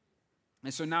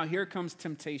 And so now here comes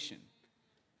temptation.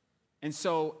 And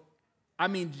so, I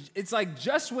mean, it's like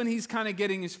just when he's kind of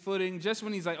getting his footing, just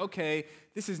when he's like, okay,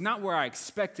 this is not where I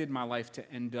expected my life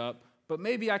to end up, but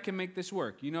maybe I can make this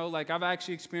work. You know, like I've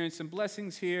actually experienced some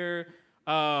blessings here.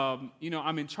 I'm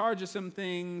in charge of some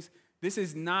things. This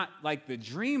is not like the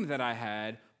dream that I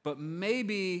had, but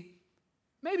maybe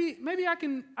I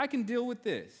can deal with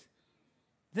this.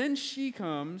 Then she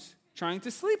comes trying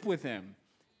to sleep with him,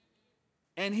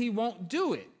 and he won't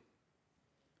do it.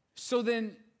 So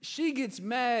then she gets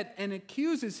mad and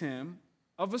accuses him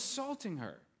of assaulting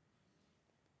her.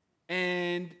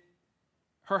 And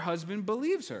her husband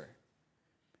believes her.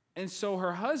 And so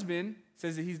her husband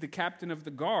says that he's the captain of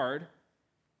the guard,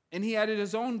 and he added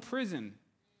his own prison.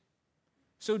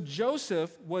 So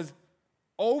Joseph was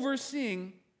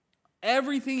overseeing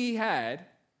everything he had,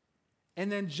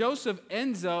 and then Joseph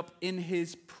ends up in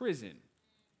his prison.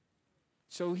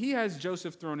 So he has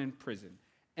Joseph thrown in prison.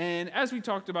 And as we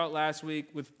talked about last week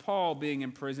with Paul being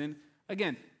in prison,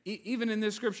 again, even in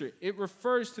this scripture, it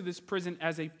refers to this prison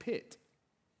as a pit.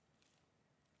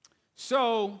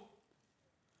 So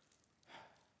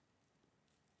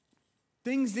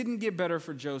things didn't get better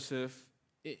for Joseph.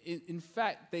 In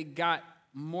fact, they got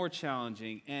more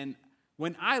challenging. And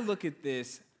when I look at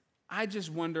this, I just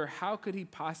wonder, how could he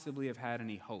possibly have had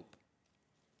any hope?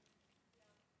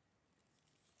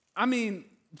 I mean,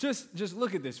 just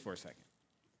look at this for a second.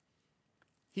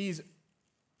 He's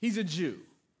a Jew.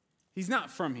 He's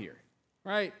not from here,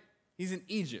 right? He's in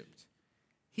Egypt.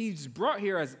 He's brought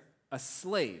here as a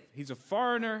slave. He's a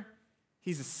foreigner.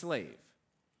 He's a slave.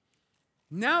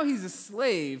 Now he's a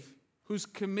slave who's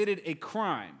committed a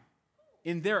crime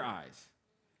in their eyes.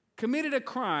 Committed a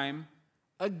crime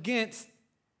against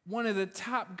one of the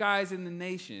top guys in the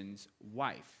nation's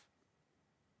wife.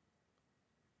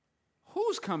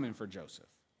 Who's coming for Joseph?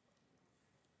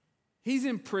 He's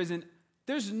in prison.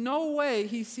 There's no way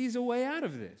he sees a way out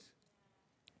of this.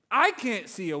 I can't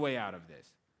see a way out of this.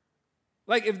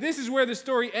 Like, if this is where the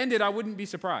story ended, I wouldn't be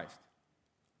surprised.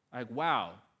 Like,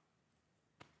 wow,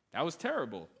 that was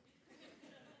terrible.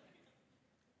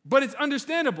 But it's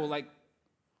understandable. Like,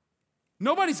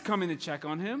 nobody's coming to check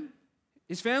on him.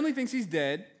 His family thinks he's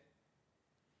dead.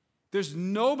 There's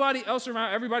nobody else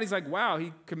around. Everybody's like, wow,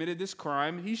 he committed this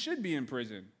crime. He should be in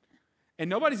prison. And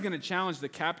nobody's going to challenge the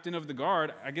captain of the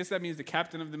guard. I guess that means the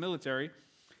captain of the military.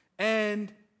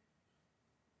 And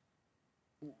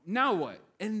now what?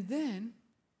 And then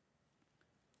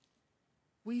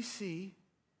we see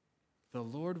the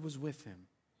Lord was with him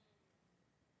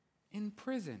in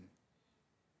prison.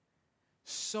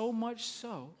 So much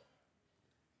so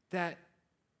that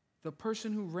the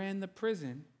person who ran the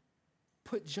prison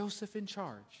put Joseph in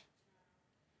charge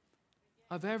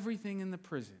of everything in the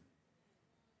prison.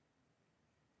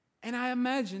 And I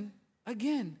imagine,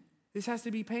 again, this has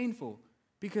to be painful,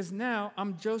 because now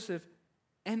I'm Joseph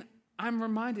and I'm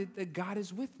reminded that God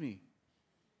is with me.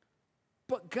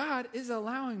 But God is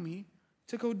allowing me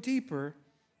to go deeper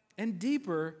and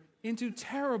deeper into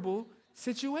terrible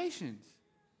situations.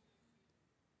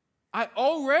 I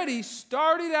already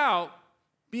started out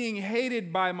being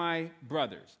hated by my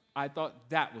brothers. I thought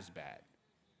that was bad.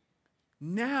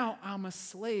 Now I'm a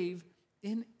slave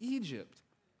in Egypt.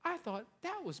 I thought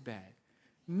that was bad.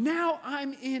 Now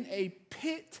I'm in a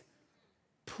pit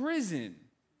prison.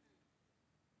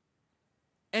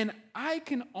 And I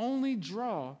can only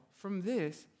draw from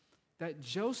this that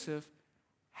Joseph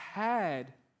had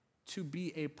to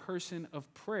be a person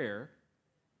of prayer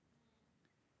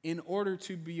in order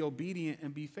to be obedient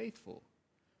and be faithful.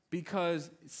 Because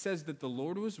it says that the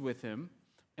Lord was with him,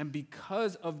 and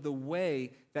because of the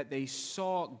way that they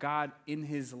saw God in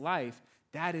his life,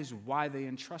 that is why they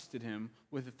entrusted him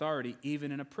with authority,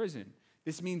 even in a prison.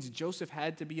 This means Joseph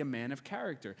had to be a man of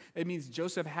character. It means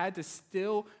Joseph had to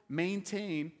still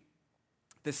maintain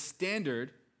the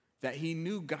standard that he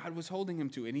knew God was holding him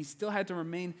to, and he still had to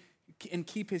remain and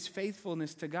keep his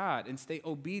faithfulness to God and stay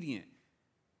obedient.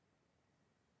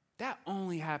 That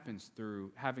only happens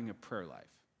through having a prayer life.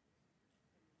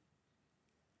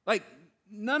 Like,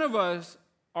 none of us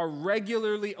are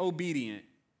regularly obedient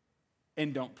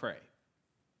and don't pray.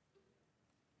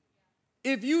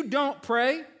 If you don't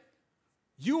pray,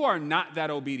 you are not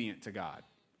that obedient to God.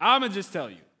 I'm going to just tell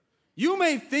you. You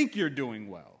may think you're doing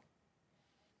well,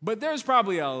 but there's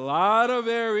probably a lot of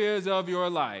areas of your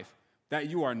life that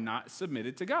you are not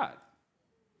submitted to God.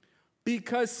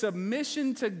 Because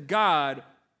submission to God,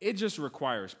 it just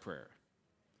requires prayer.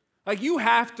 Like, you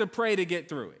have to pray to get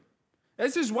through it.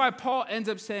 This is why Paul ends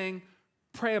up saying,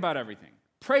 pray about everything.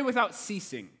 Pray without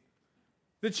ceasing.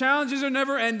 The challenges are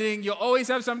never ending. You'll always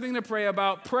have something to pray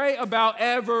about. Pray about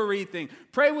everything.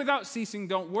 Pray without ceasing.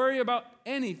 Don't worry about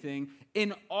anything.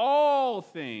 In all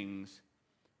things,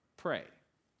 pray.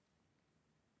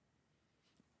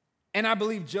 And I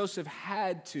believe Joseph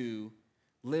had to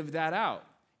live that out.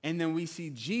 And then we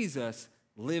see Jesus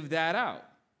live that out.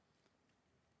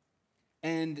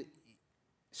 And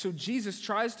so Jesus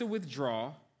tries to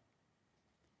withdraw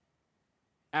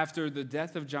after the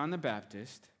death of John the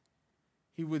Baptist.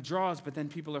 He withdraws, but then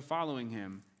people are following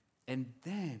him. And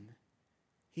then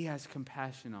he has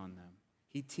compassion on them.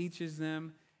 He teaches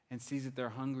them and sees that they're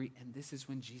hungry. And this is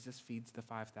when Jesus feeds the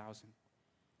 5,000.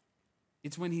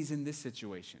 It's when he's in this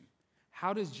situation.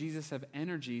 How does Jesus have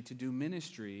energy to do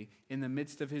ministry in the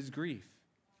midst of his grief?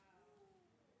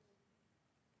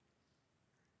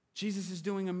 Jesus is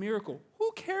doing a miracle.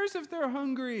 Who cares if they're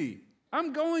hungry?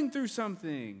 I'm going through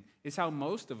something. It's how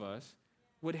most of us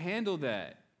would handle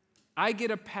that. I get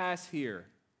a pass here.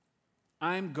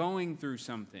 I'm going through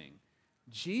something.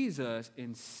 Jesus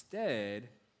instead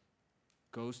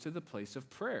goes to the place of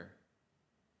prayer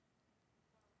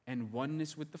and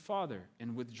oneness with the Father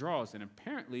and withdraws and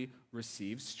apparently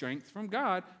receives strength from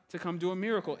God to come do a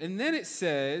miracle. And then it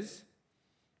says,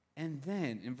 and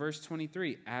then in verse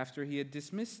 23, after he had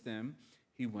dismissed them,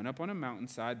 he went up on a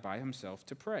mountainside by himself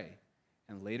to pray.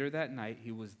 And later that night,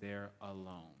 he was there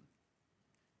alone.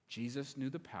 Jesus knew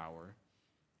the power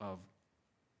of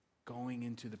going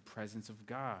into the presence of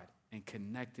God and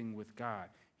connecting with God.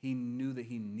 He knew that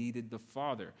he needed the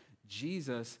Father.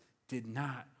 Jesus did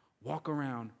not walk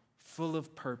around full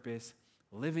of purpose,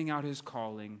 living out his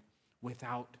calling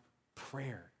without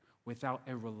prayer, without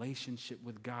a relationship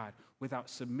with God, without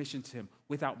submission to him,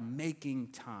 without making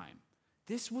time.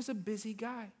 This was a busy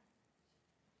guy.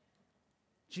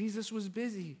 Jesus was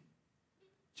busy.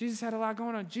 Jesus had a lot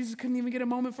going on. Jesus couldn't even get a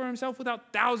moment for himself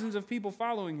without thousands of people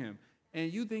following him.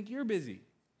 And you think you're busy.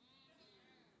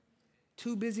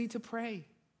 Too busy to pray.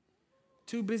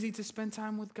 Too busy to spend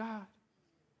time with God.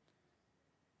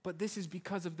 But this is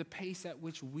because of the pace at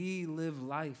which we live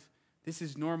life. This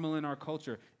is normal in our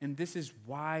culture. And this is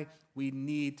why we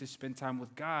need to spend time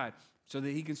with God, so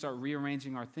that he can start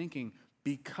rearranging our thinking,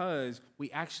 because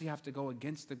we actually have to go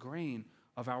against the grain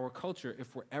of our culture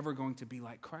if we're ever going to be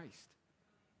like Christ.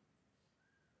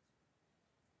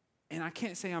 And I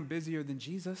can't say I'm busier than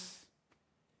Jesus.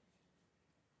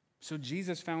 So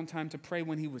Jesus found time to pray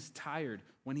when he was tired,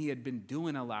 when he had been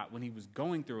doing a lot, when he was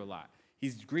going through a lot.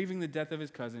 He's grieving the death of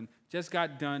his cousin, just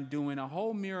got done doing a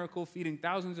whole miracle, feeding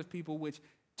thousands of people, which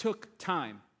took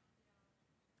time.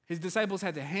 His disciples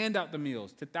had to hand out the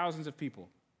meals to thousands of people.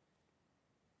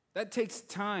 That takes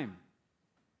time.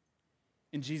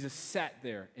 And Jesus sat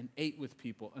there and ate with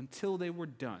people until they were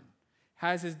done.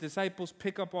 Has his disciples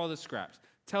pick up all the scraps,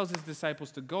 tells his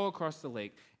disciples to go across the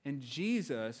lake, and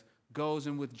Jesus goes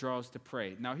and withdraws to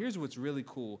pray. Now, here's what's really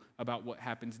cool about what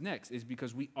happens next, is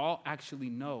because we all actually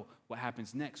know what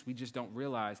happens next. We just don't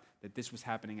realize that this was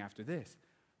happening after this.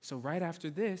 So right after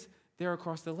this, there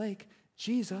across the lake,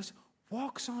 Jesus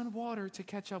walks on water to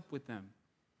catch up with them.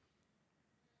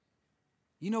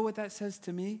 You know what that says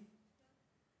to me?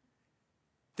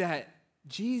 That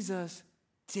Jesus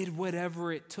did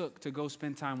whatever it took to go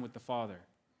spend time with the Father.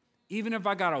 Even if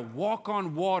I got to walk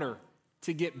on water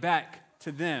to get back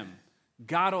to them,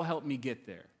 God will help me get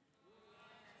there.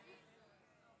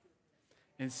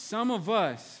 And some of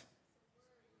us,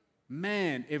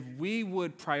 man, if we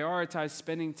would prioritize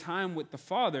spending time with the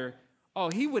Father,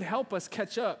 he would help us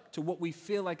catch up to what we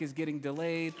feel like is getting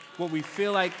delayed, what we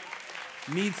feel like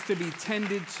needs to be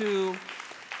tended to.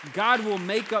 God will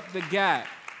make up the gap.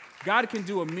 God can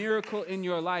do a miracle in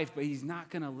your life, but he's not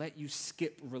going to let you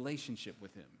skip relationship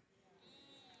with him.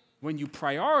 When you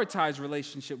prioritize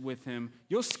relationship with him,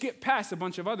 you'll skip past a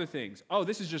bunch of other things. Oh,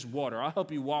 this is just water. I'll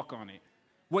help you walk on it.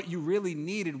 What you really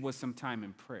needed was some time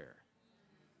in prayer.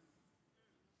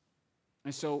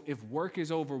 And so if work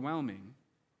is overwhelming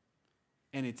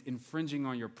and it's infringing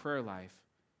on your prayer life,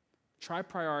 try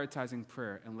prioritizing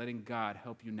prayer and letting God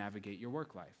help you navigate your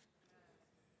work life.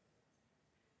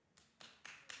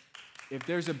 If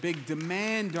there's a big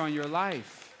demand on your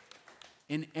life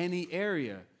in any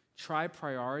area, try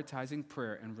prioritizing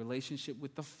prayer and relationship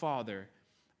with the Father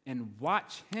and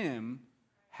watch him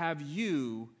have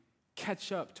you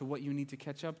catch up to what you need to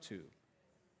catch up to.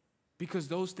 Because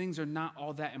those things are not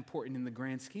all that important in the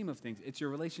grand scheme of things. It's your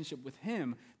relationship with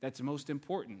him that's most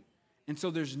important. And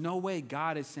so there's no way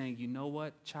God is saying, you know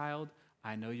what, child,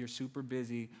 I know you're super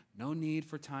busy. No need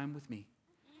for time with me.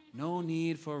 No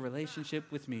need for a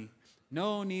relationship with me.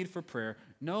 No need for prayer.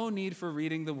 No need for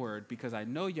reading the word, because I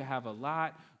know you have a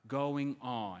lot going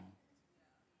on.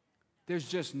 There's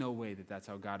just no way that that's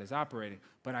how God is operating.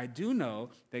 But I do know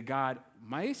that God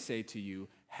might say to you,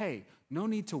 hey, no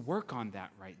need to work on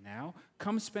that right now.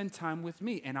 Come spend time with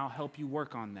me, and I'll help you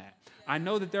work on that. I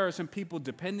know that there are some people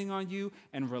depending on you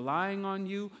and relying on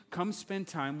you. Come spend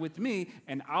time with me,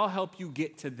 and I'll help you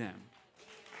get to them.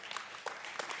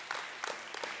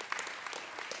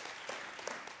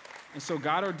 And so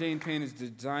God-ordained pain is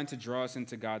designed to draw us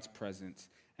into God's presence.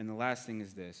 And the last thing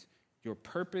is this: your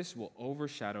purpose will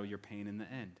overshadow your pain in the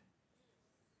end.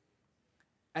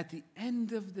 At the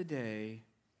end of the day,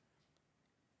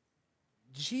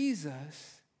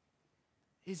 Jesus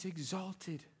is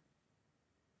exalted.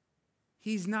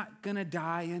 He's not going to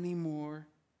die anymore.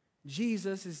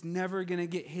 Jesus is never going to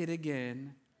get hit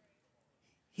again.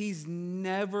 He's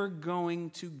never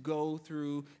going to go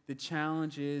through the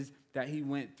challenges that he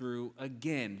went through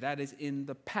again. That is in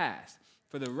the past.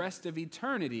 For the rest of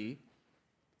eternity,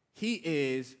 he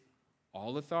is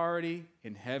all authority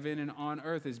in heaven and on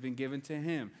earth has been given to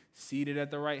him, seated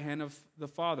at the right hand of the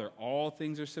Father. All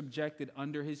things are subjected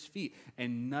under his feet,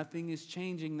 and nothing is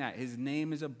changing that. His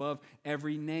name is above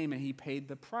every name, and he paid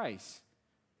the price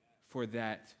for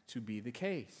that to be the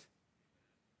case.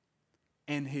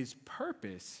 And his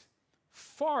purpose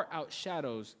far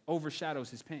overshadows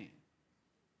his pain.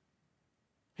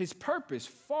 His purpose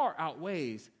far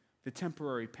outweighs the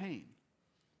temporary pain.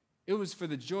 It was for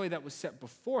the joy that was set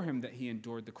before him that he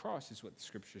endured the cross, is what the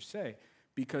scriptures say,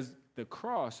 because the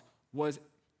cross was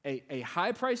a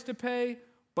high price to pay,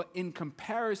 but in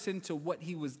comparison to what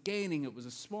he was gaining, it was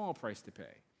a small price to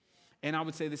pay. And I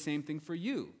would say the same thing for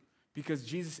you, because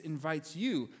Jesus invites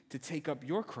you to take up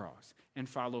your cross and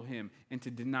follow him, and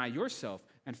to deny yourself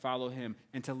and follow him,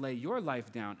 and to lay your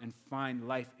life down and find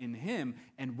life in him.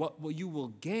 And what you will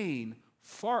gain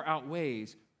far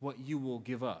outweighs what you will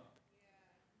give up.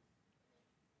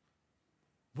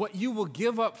 What you will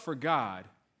give up for God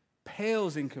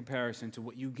pales in comparison to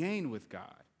what you gain with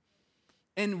God.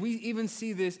 And we even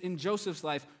see this in Joseph's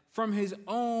life from his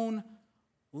own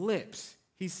lips.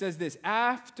 He says this: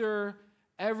 after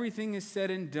everything is said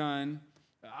and done,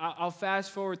 I'll fast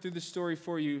forward through the story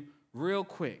for you real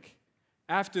quick.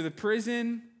 After the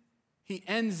prison, he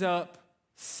ends up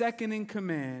second in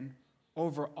command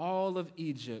over all of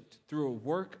Egypt through a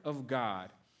work of God,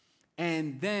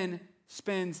 and then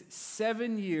spends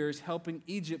 7 years helping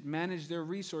Egypt manage their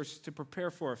resources to prepare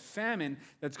for a famine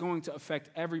that's going to affect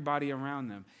everybody around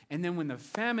them. And then when the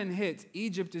famine hits,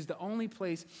 Egypt is the only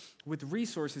place with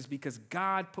resources because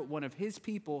God put one of his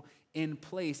people in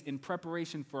place in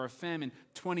preparation for a famine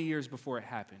 20 years before it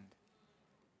happened.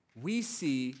 We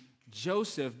see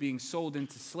Joseph being sold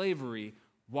into slavery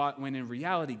when in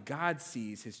reality God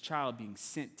sees his child being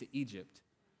sent to Egypt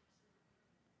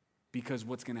because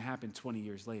what's going to happen 20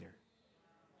 years later.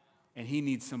 And he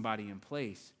needs somebody in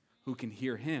place who can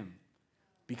hear him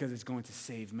because it's going to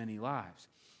save many lives.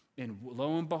 And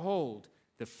lo and behold,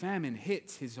 the famine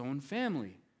hits his own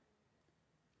family.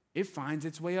 It finds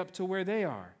its way up to where they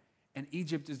are. And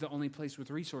Egypt is the only place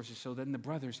with resources. So then the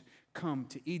brothers come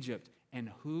to Egypt. And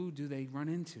who do they run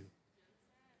into?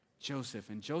 Joseph.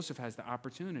 And Joseph has the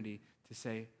opportunity to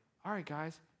say, all right,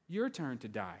 guys, your turn to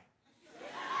die.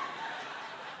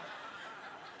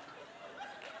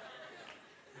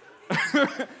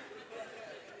 That's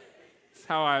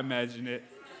how I imagine it.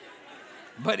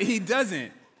 But he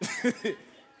doesn't.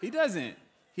 He doesn't.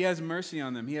 He has mercy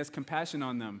on them. He has compassion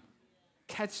on them.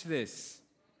 Catch this.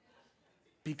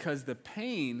 Because the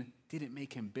pain didn't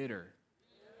make him bitter.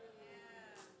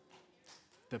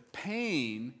 The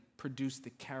pain produced the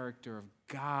character of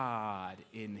God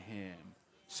in him.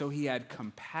 So he had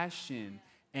compassion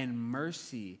and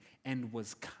mercy and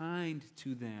was kind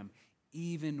to them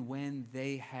even when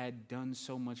they had done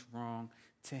so much wrong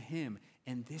to him.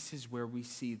 And this is where we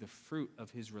see the fruit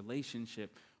of his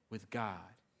relationship with God.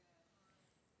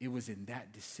 It was in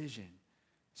that decision.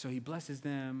 So he blesses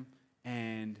them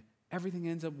and everything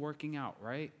ends up working out,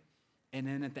 right? And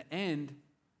then at the end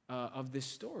of this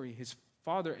story, his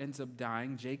father ends up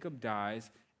dying. Jacob dies,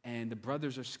 and the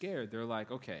brothers are scared. They're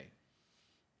like, okay,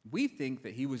 we think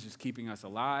that he was just keeping us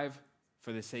alive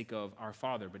for the sake of our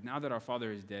father, but now that our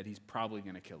father is dead, he's probably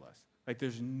going to kill us. Like,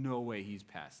 there's no way he's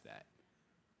past that.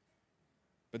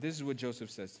 But this is what Joseph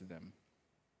says to them.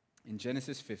 In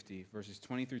Genesis 50, verses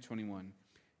 20 through 21,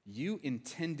 you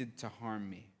intended to harm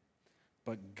me,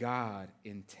 but God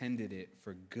intended it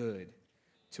for good,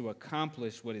 to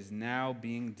accomplish what is now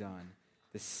being done,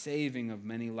 the saving of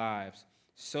many lives.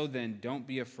 So then, don't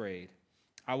be afraid.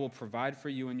 I will provide for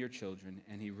you and your children.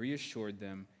 And he reassured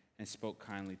them and spoke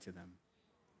kindly to them.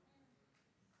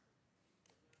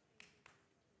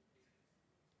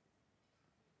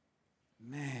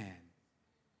 Man,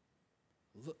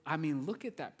 look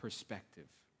at that perspective.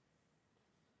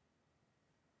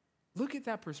 Look at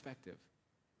that perspective.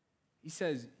 He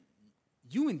says,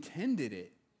 you intended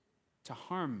it to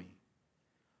harm me,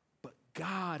 but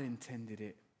God intended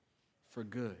it for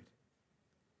good.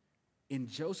 In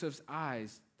Joseph's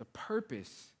eyes, the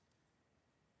purpose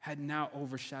had now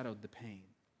overshadowed the pain.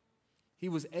 He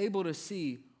was able to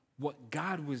see what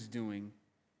God was doing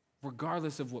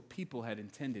regardless of what people had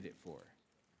intended it for.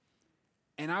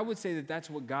 And I would say that that's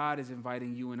what God is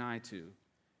inviting you and I to.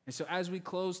 And so as we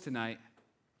close tonight,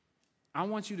 I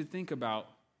want you to think about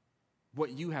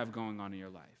what you have going on in your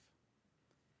life.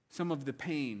 Some of the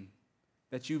pain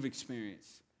that you've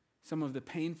experienced, some of the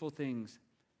painful things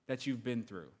that you've been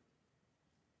through.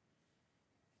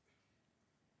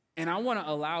 And I want to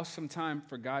allow some time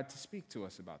for God to speak to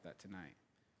us about that tonight.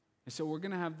 And so we're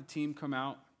going to have the team come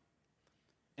out.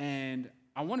 And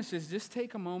I want to just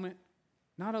take a moment,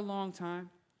 not a long time,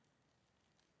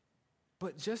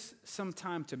 but just some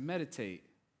time to meditate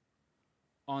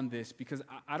on this, because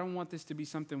I don't want this to be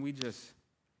something we just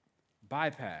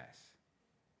bypass.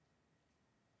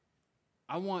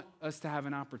 I want us to have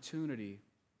an opportunity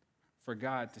for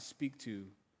God to speak to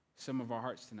some of our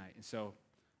hearts tonight. And so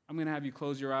I'm going to have you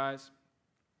close your eyes.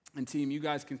 And team, you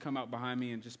guys can come out behind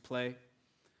me and just play.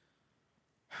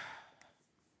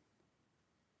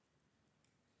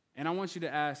 And I want you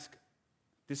to ask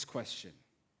this question.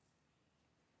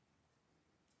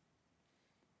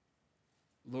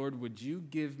 Lord, would you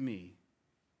give me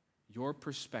your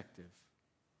perspective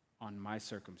on my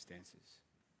circumstances?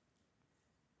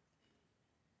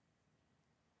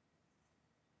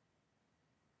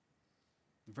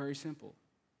 Very simple.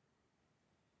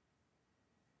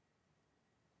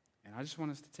 And I just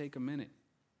want us to take a minute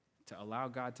to allow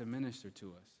God to minister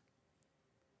to us.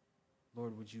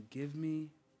 Lord, would you give me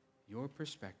your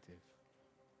perspective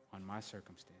on my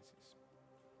circumstances?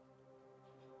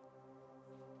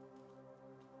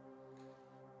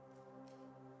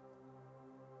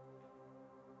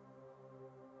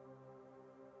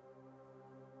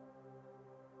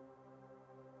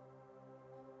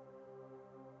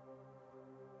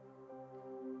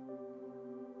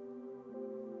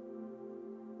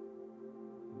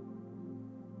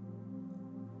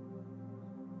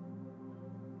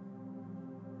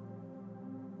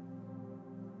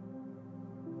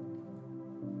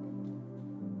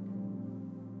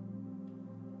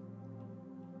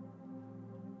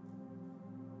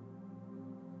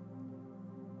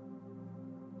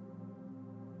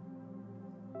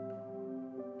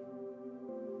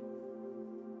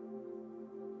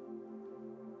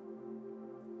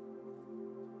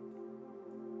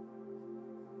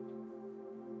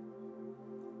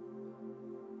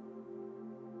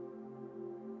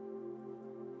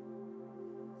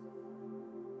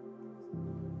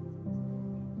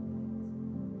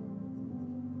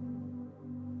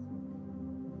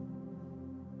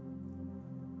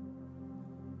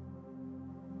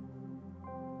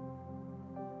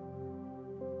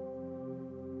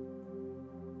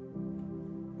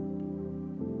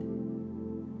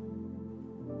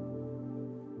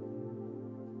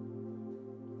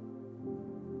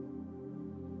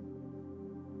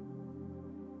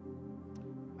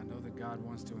 God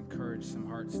wants to encourage some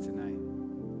hearts tonight.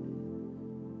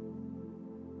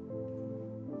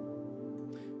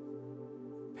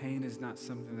 Pain is not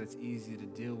something that's easy to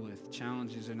deal with.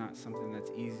 Challenges are not something that's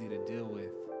easy to deal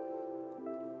with.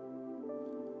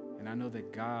 And I know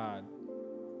that God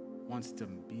wants to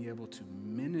be able to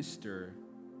minister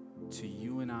to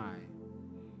you and I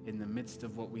in the midst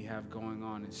of what we have going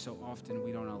on. And so often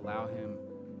we don't allow him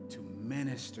to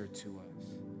minister to us.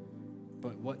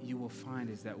 But what you will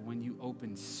find is that when you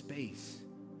open space,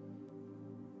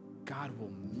 God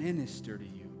will minister to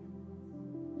you.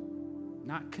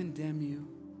 Not condemn you,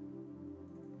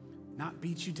 not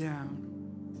beat you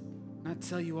down, not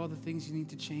tell you all the things you need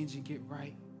to change and get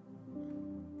right.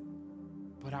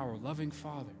 But our loving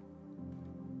Father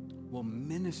will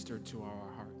minister to our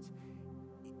hearts.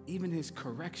 Even his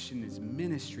correction is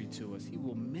ministry to us. He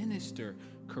will minister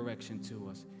correction to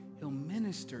us. He'll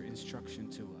minister instruction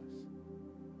to us.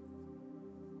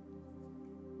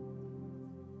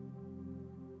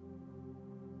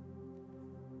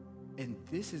 And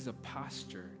this is a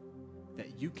posture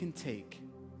that you can take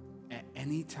at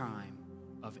any time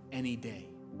of any day.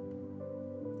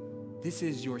 This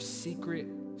is your secret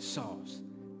sauce.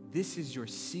 This is your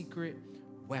secret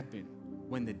weapon.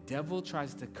 When the devil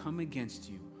tries to come against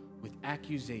you with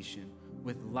accusation,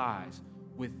 with lies,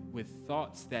 with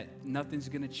thoughts that nothing's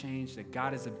going to change, that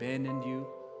God has abandoned you,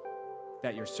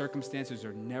 that your circumstances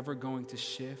are never going to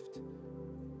shift,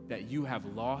 that you have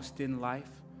lost in life,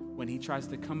 when he tries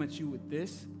to come at you with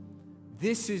this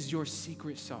is your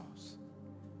secret sauce.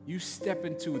 You step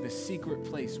into the secret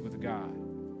place with God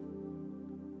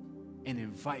and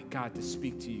invite God to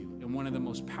speak to you. And one of the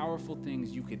most powerful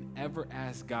things you can ever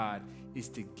ask God is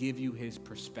to give you his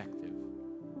perspective.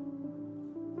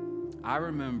 I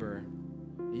remember,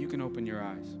 you can open your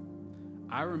eyes.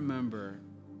 I remember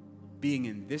being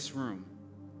in this room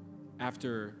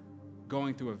after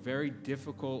going through a very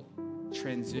difficult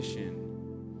transition,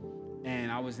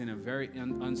 and I was in a very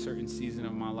uncertain season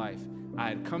of my life. I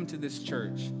had come to this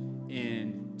church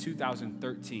in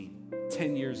 2013,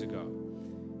 10 years ago.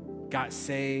 Got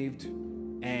saved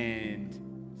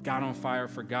and got on fire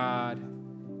for God,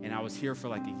 and I was here for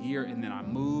like a year, and then I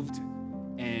moved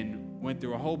and went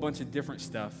through a whole bunch of different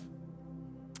stuff.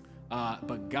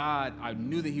 But God, I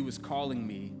knew that he was calling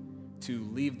me to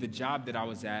leave the job that I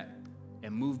was at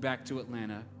and move back to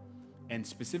Atlanta, and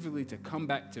specifically to come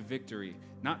back to Victory,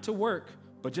 not to work,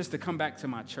 but just to come back to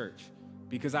my church,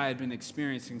 because I had been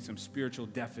experiencing some spiritual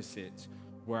deficits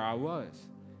where I was.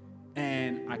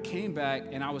 And I came back,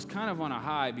 and I was kind of on a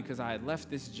high because I had left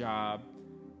this job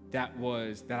that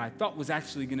I thought was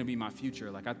actually going to be my future.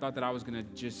 Like, I thought that I was going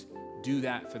to just do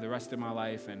that for the rest of my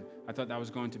life, and I thought that was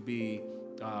going to be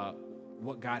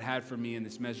what God had for me in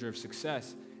this measure of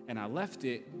success. And I left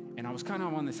it, and I was kind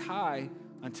of on this high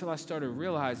until I started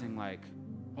realizing, like,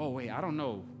 oh, wait, I don't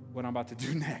know what I'm about to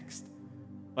do next.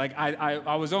 Like,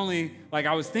 I was only, like,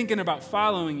 I was thinking about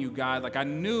following you, God. Like, I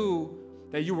knew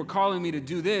that you were calling me to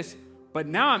do this, but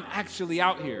now I'm actually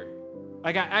out here.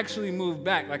 Like, I actually moved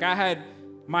back. Like, I had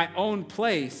my own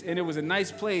place, and it was a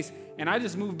nice place, and I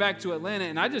just moved back to Atlanta,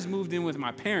 and I just moved in with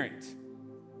my parents.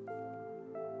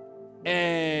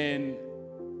 And,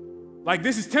 like,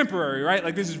 this is temporary, right?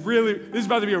 Like, this is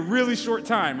about to be a really short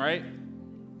time, right?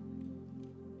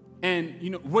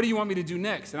 And, what do you want me to do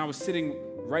next? And I was sitting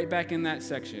right back in that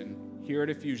section here at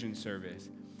a fusion service,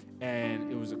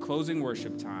 and it was a closing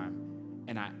worship time,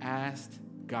 and I asked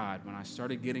God, when I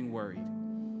started getting worried,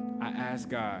 I asked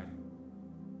God,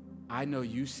 I know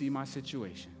you see my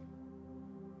situation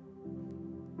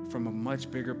from a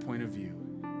much bigger point of view.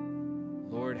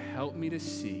 Lord, help me to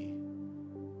see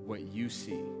what you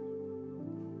see.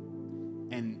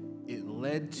 And it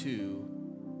led to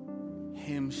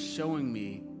him showing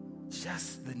me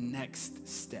just the next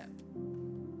step.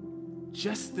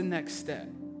 Just the next step.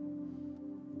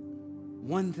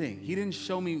 One thing. He didn't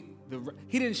show me,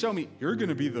 you're going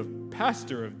to be the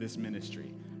pastor of this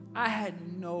ministry. I had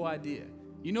no idea.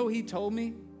 You know what he told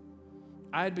me?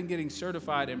 I had been getting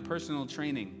certified in personal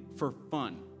training for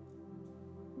fun.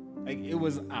 Like, it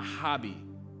was a hobby.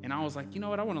 And I was like, you know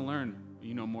what? I want to learn,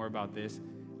 more about this.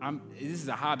 This is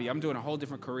a hobby. I'm doing a whole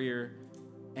different career.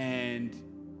 And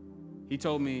he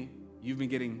told me, you've been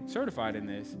getting certified in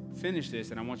this. Finish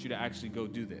this, and I want you to actually go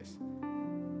do this.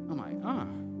 I'm like,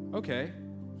 okay.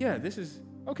 Yeah,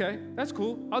 okay. That's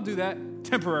cool. I'll do that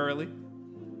temporarily.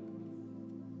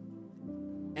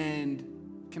 And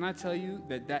can I tell you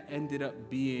that ended up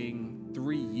being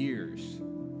 3 years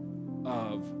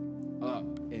of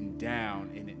up and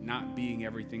down, and it not being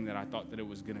everything that I thought that it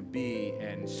was going to be,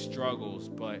 and struggles,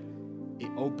 but it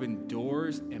opened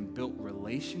doors and built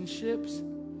relationships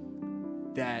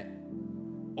that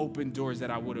opened doors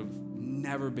that I would have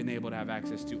never been able to have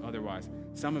access to otherwise.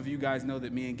 Some of you guys know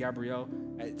that me and Gabrielle,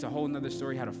 it's a whole nother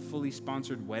story, had a fully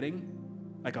sponsored wedding,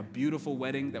 like a beautiful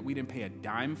wedding that we didn't pay a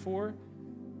dime for.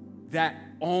 That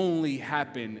only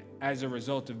happened as a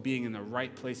result of being in the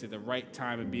right place at the right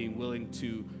time and being willing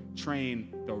to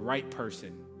train the right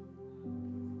person.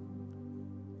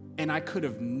 And I could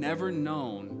have never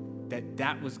known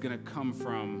that was going to come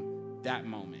from that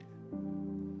moment.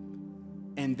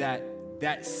 And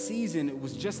that season, it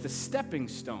was just a stepping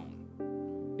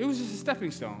stone. It was just a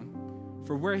stepping stone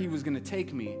for where he was going to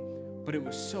take me. But it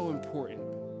was so important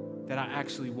that I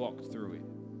actually walked through it.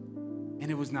 And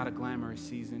it was not a glamorous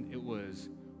season. It was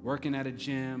working at a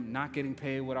gym, not getting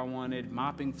paid what I wanted,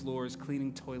 mopping floors,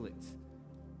 cleaning toilets.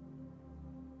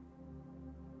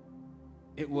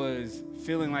 It was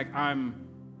feeling like I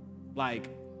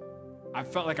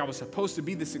felt like I was supposed to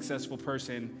be the successful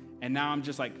person, and now I'm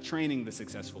just like training the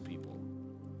successful people.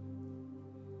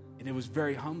 And it was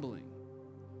very humbling.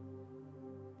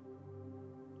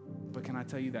 But can I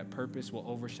tell you that purpose will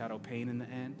overshadow pain in the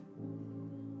end?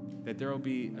 That there will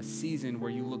be a season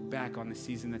where you look back on the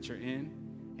season that you're in,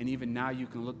 and even now you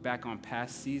can look back on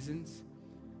past seasons.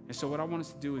 And so what I want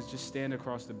us to do is just stand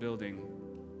across the building,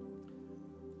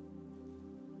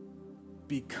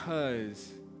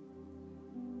 because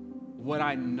what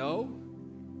I know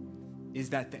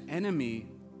is that the enemy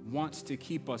wants to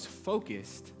keep us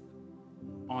focused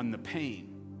on the pain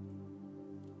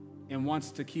and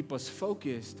wants to keep us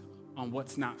focused on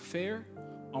what's not fair,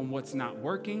 on what's not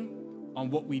working, on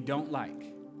what we don't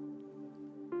like.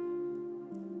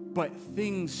 But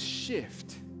things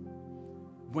shift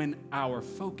when our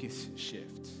focus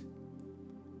shifts.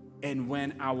 And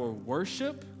when our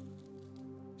worship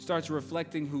starts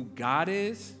reflecting who God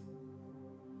is,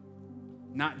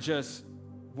 not just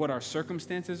what our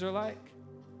circumstances are like,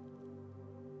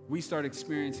 we start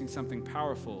experiencing something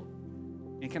powerful.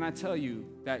 And can I tell you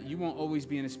that you won't always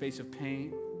be in a space of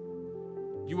pain?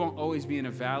 You won't always be in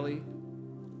a valley.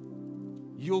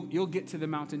 You'll get to the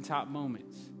mountaintop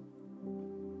moments.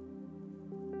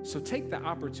 So take the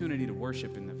opportunity to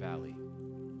worship in the valley,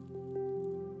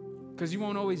 because you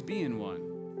won't always be in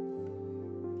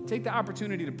one. Take the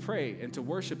opportunity to pray and to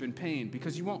worship in pain,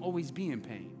 because you won't always be in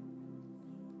pain.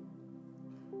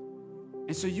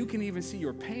 And so you can even see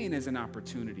your pain as an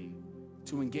opportunity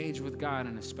to engage with God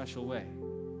in a special way.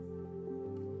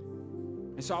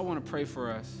 And so I want to pray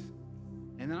for us.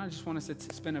 And then I just want us to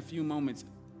spend a few moments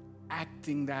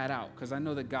acting that out, because I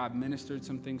know that God ministered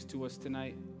some things to us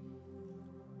tonight.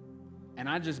 And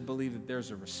I just believe that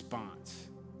there's a response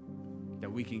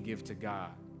that we can give to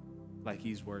God like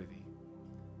he's worthy.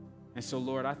 And so,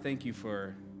 Lord, I thank you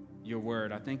for your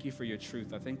word. I thank you for your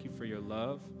truth. I thank you for your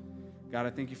love. God, I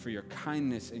thank you for your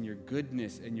kindness and your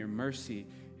goodness and your mercy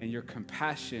and your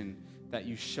compassion that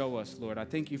you show us, Lord. I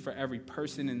thank you for every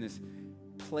person in this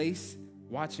place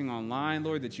watching online,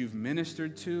 Lord, that you've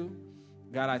ministered to.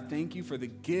 God, I thank you for the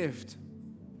gift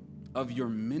of your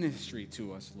ministry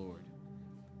to us, Lord.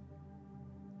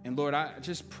 And Lord, I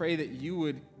just pray that you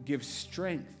would give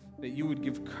strength, that you would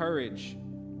give courage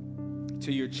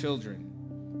to your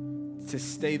children to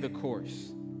stay the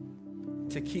course,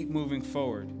 to keep moving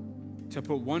forward, to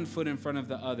put one foot in front of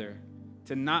the other,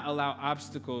 to not allow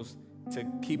obstacles to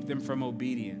keep them from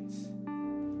obedience.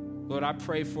 Lord, I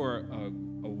pray for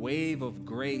a wave of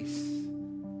grace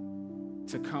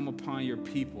to come upon your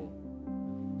people,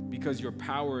 because your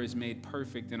power is made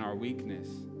perfect in our weakness.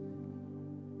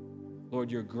 Lord,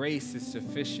 your grace is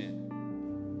sufficient.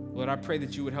 Lord, I pray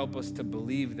that you would help us to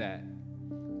believe that,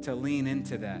 to lean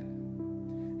into that.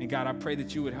 And God, I pray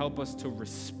that you would help us to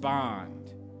respond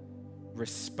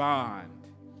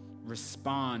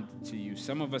to you.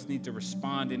 Some of us need to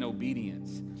respond in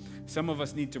obedience. Some of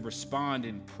us need to respond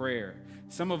in prayer.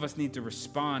 Some of us need to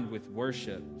respond with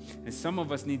worship. And some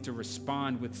of us need to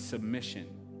respond with submission.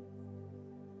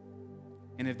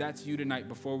 And if that's you tonight,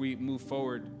 before we move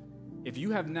forward, if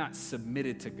you have not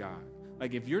submitted to God,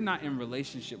 like if you're not in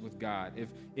relationship with God,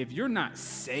 if you're not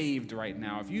saved right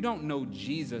now, if you don't know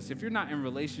Jesus, if you're not in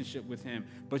relationship with him,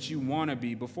 but you want to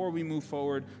be, before we move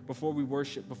forward, before we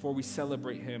worship, before we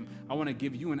celebrate him, I want to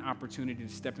give you an opportunity to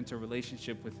step into a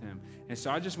relationship with him. And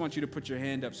so I just want you to put your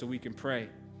hand up so we can pray.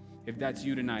 If that's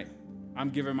you tonight, I'm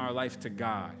giving my life to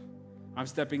God. I'm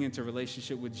stepping into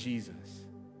relationship with Jesus.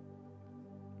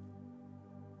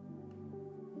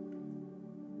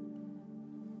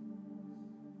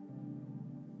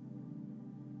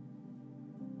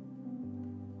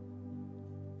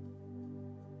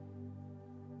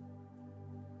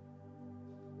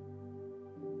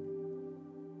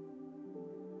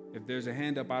 If there's a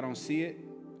hand up, I don't see it.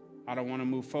 I don't want to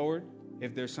move forward.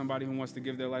 If there's somebody who wants to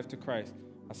give their life to Christ,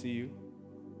 I see you.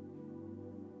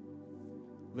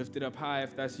 Lift it up high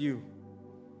if that's you.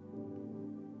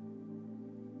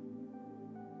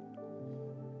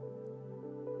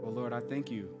 Well, Lord, I thank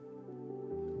you.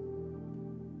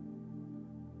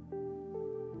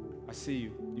 I see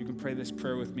you. You can pray this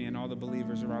prayer with me, and all the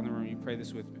believers around the room, you pray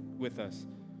this with us.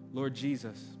 Lord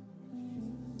Jesus,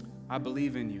 I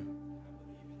believe in you.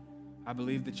 I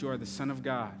believe that you are the Son of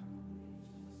God.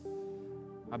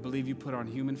 I believe you put on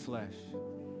human flesh,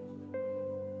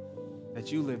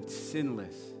 that you lived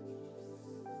sinless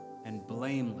and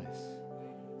blameless,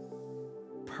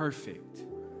 perfect,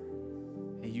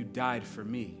 and you died for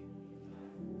me.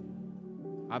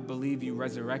 I believe you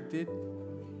resurrected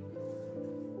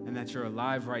and that you're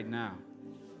alive right now.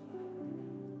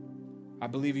 I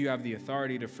believe you have the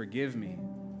authority to forgive me.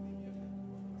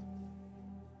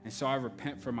 And so I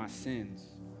repent for my sins.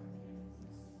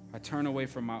 I turn away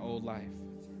from my old life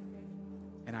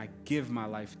and I give my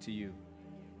life to you.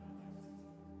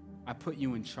 I put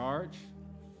you in charge.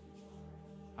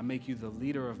 I make you the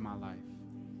leader of my life.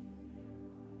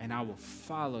 And I will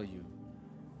follow you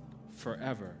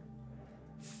forever.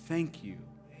 Thank you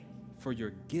for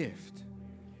your gift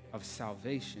of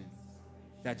salvation,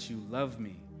 that you love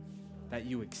me, that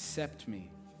you accept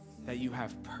me, that you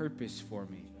have purpose for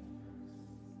me.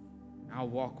 I'll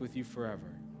walk with you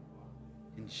forever.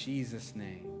 In Jesus'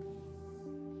 name.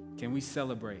 Can we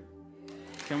celebrate?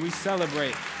 Can we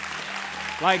celebrate?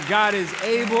 Like God is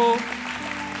able,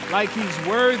 like he's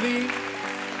worthy,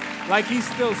 like he's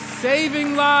still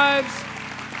saving lives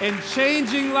and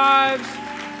changing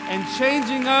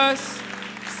us.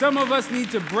 Some of us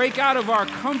need to break out of our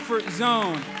comfort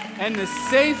zone and the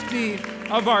safety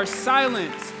of our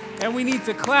silence. And we need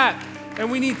to clap, and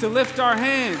we need to lift our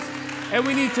hands, and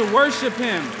we need to worship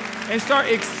him and start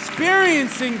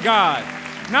experiencing God.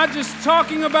 Not just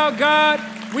talking about God,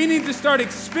 we need to start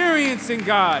experiencing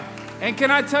God. And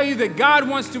can I tell you that God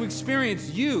wants to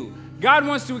experience you? God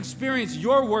wants to experience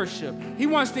your worship. He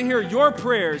wants to hear your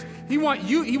prayers. He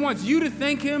wants you to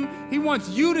thank him. He wants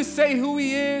you to say who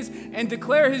he is and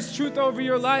declare his truth over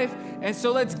your life. And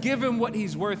so let's give him what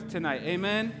he's worth tonight.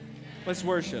 Amen? Let's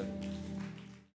worship.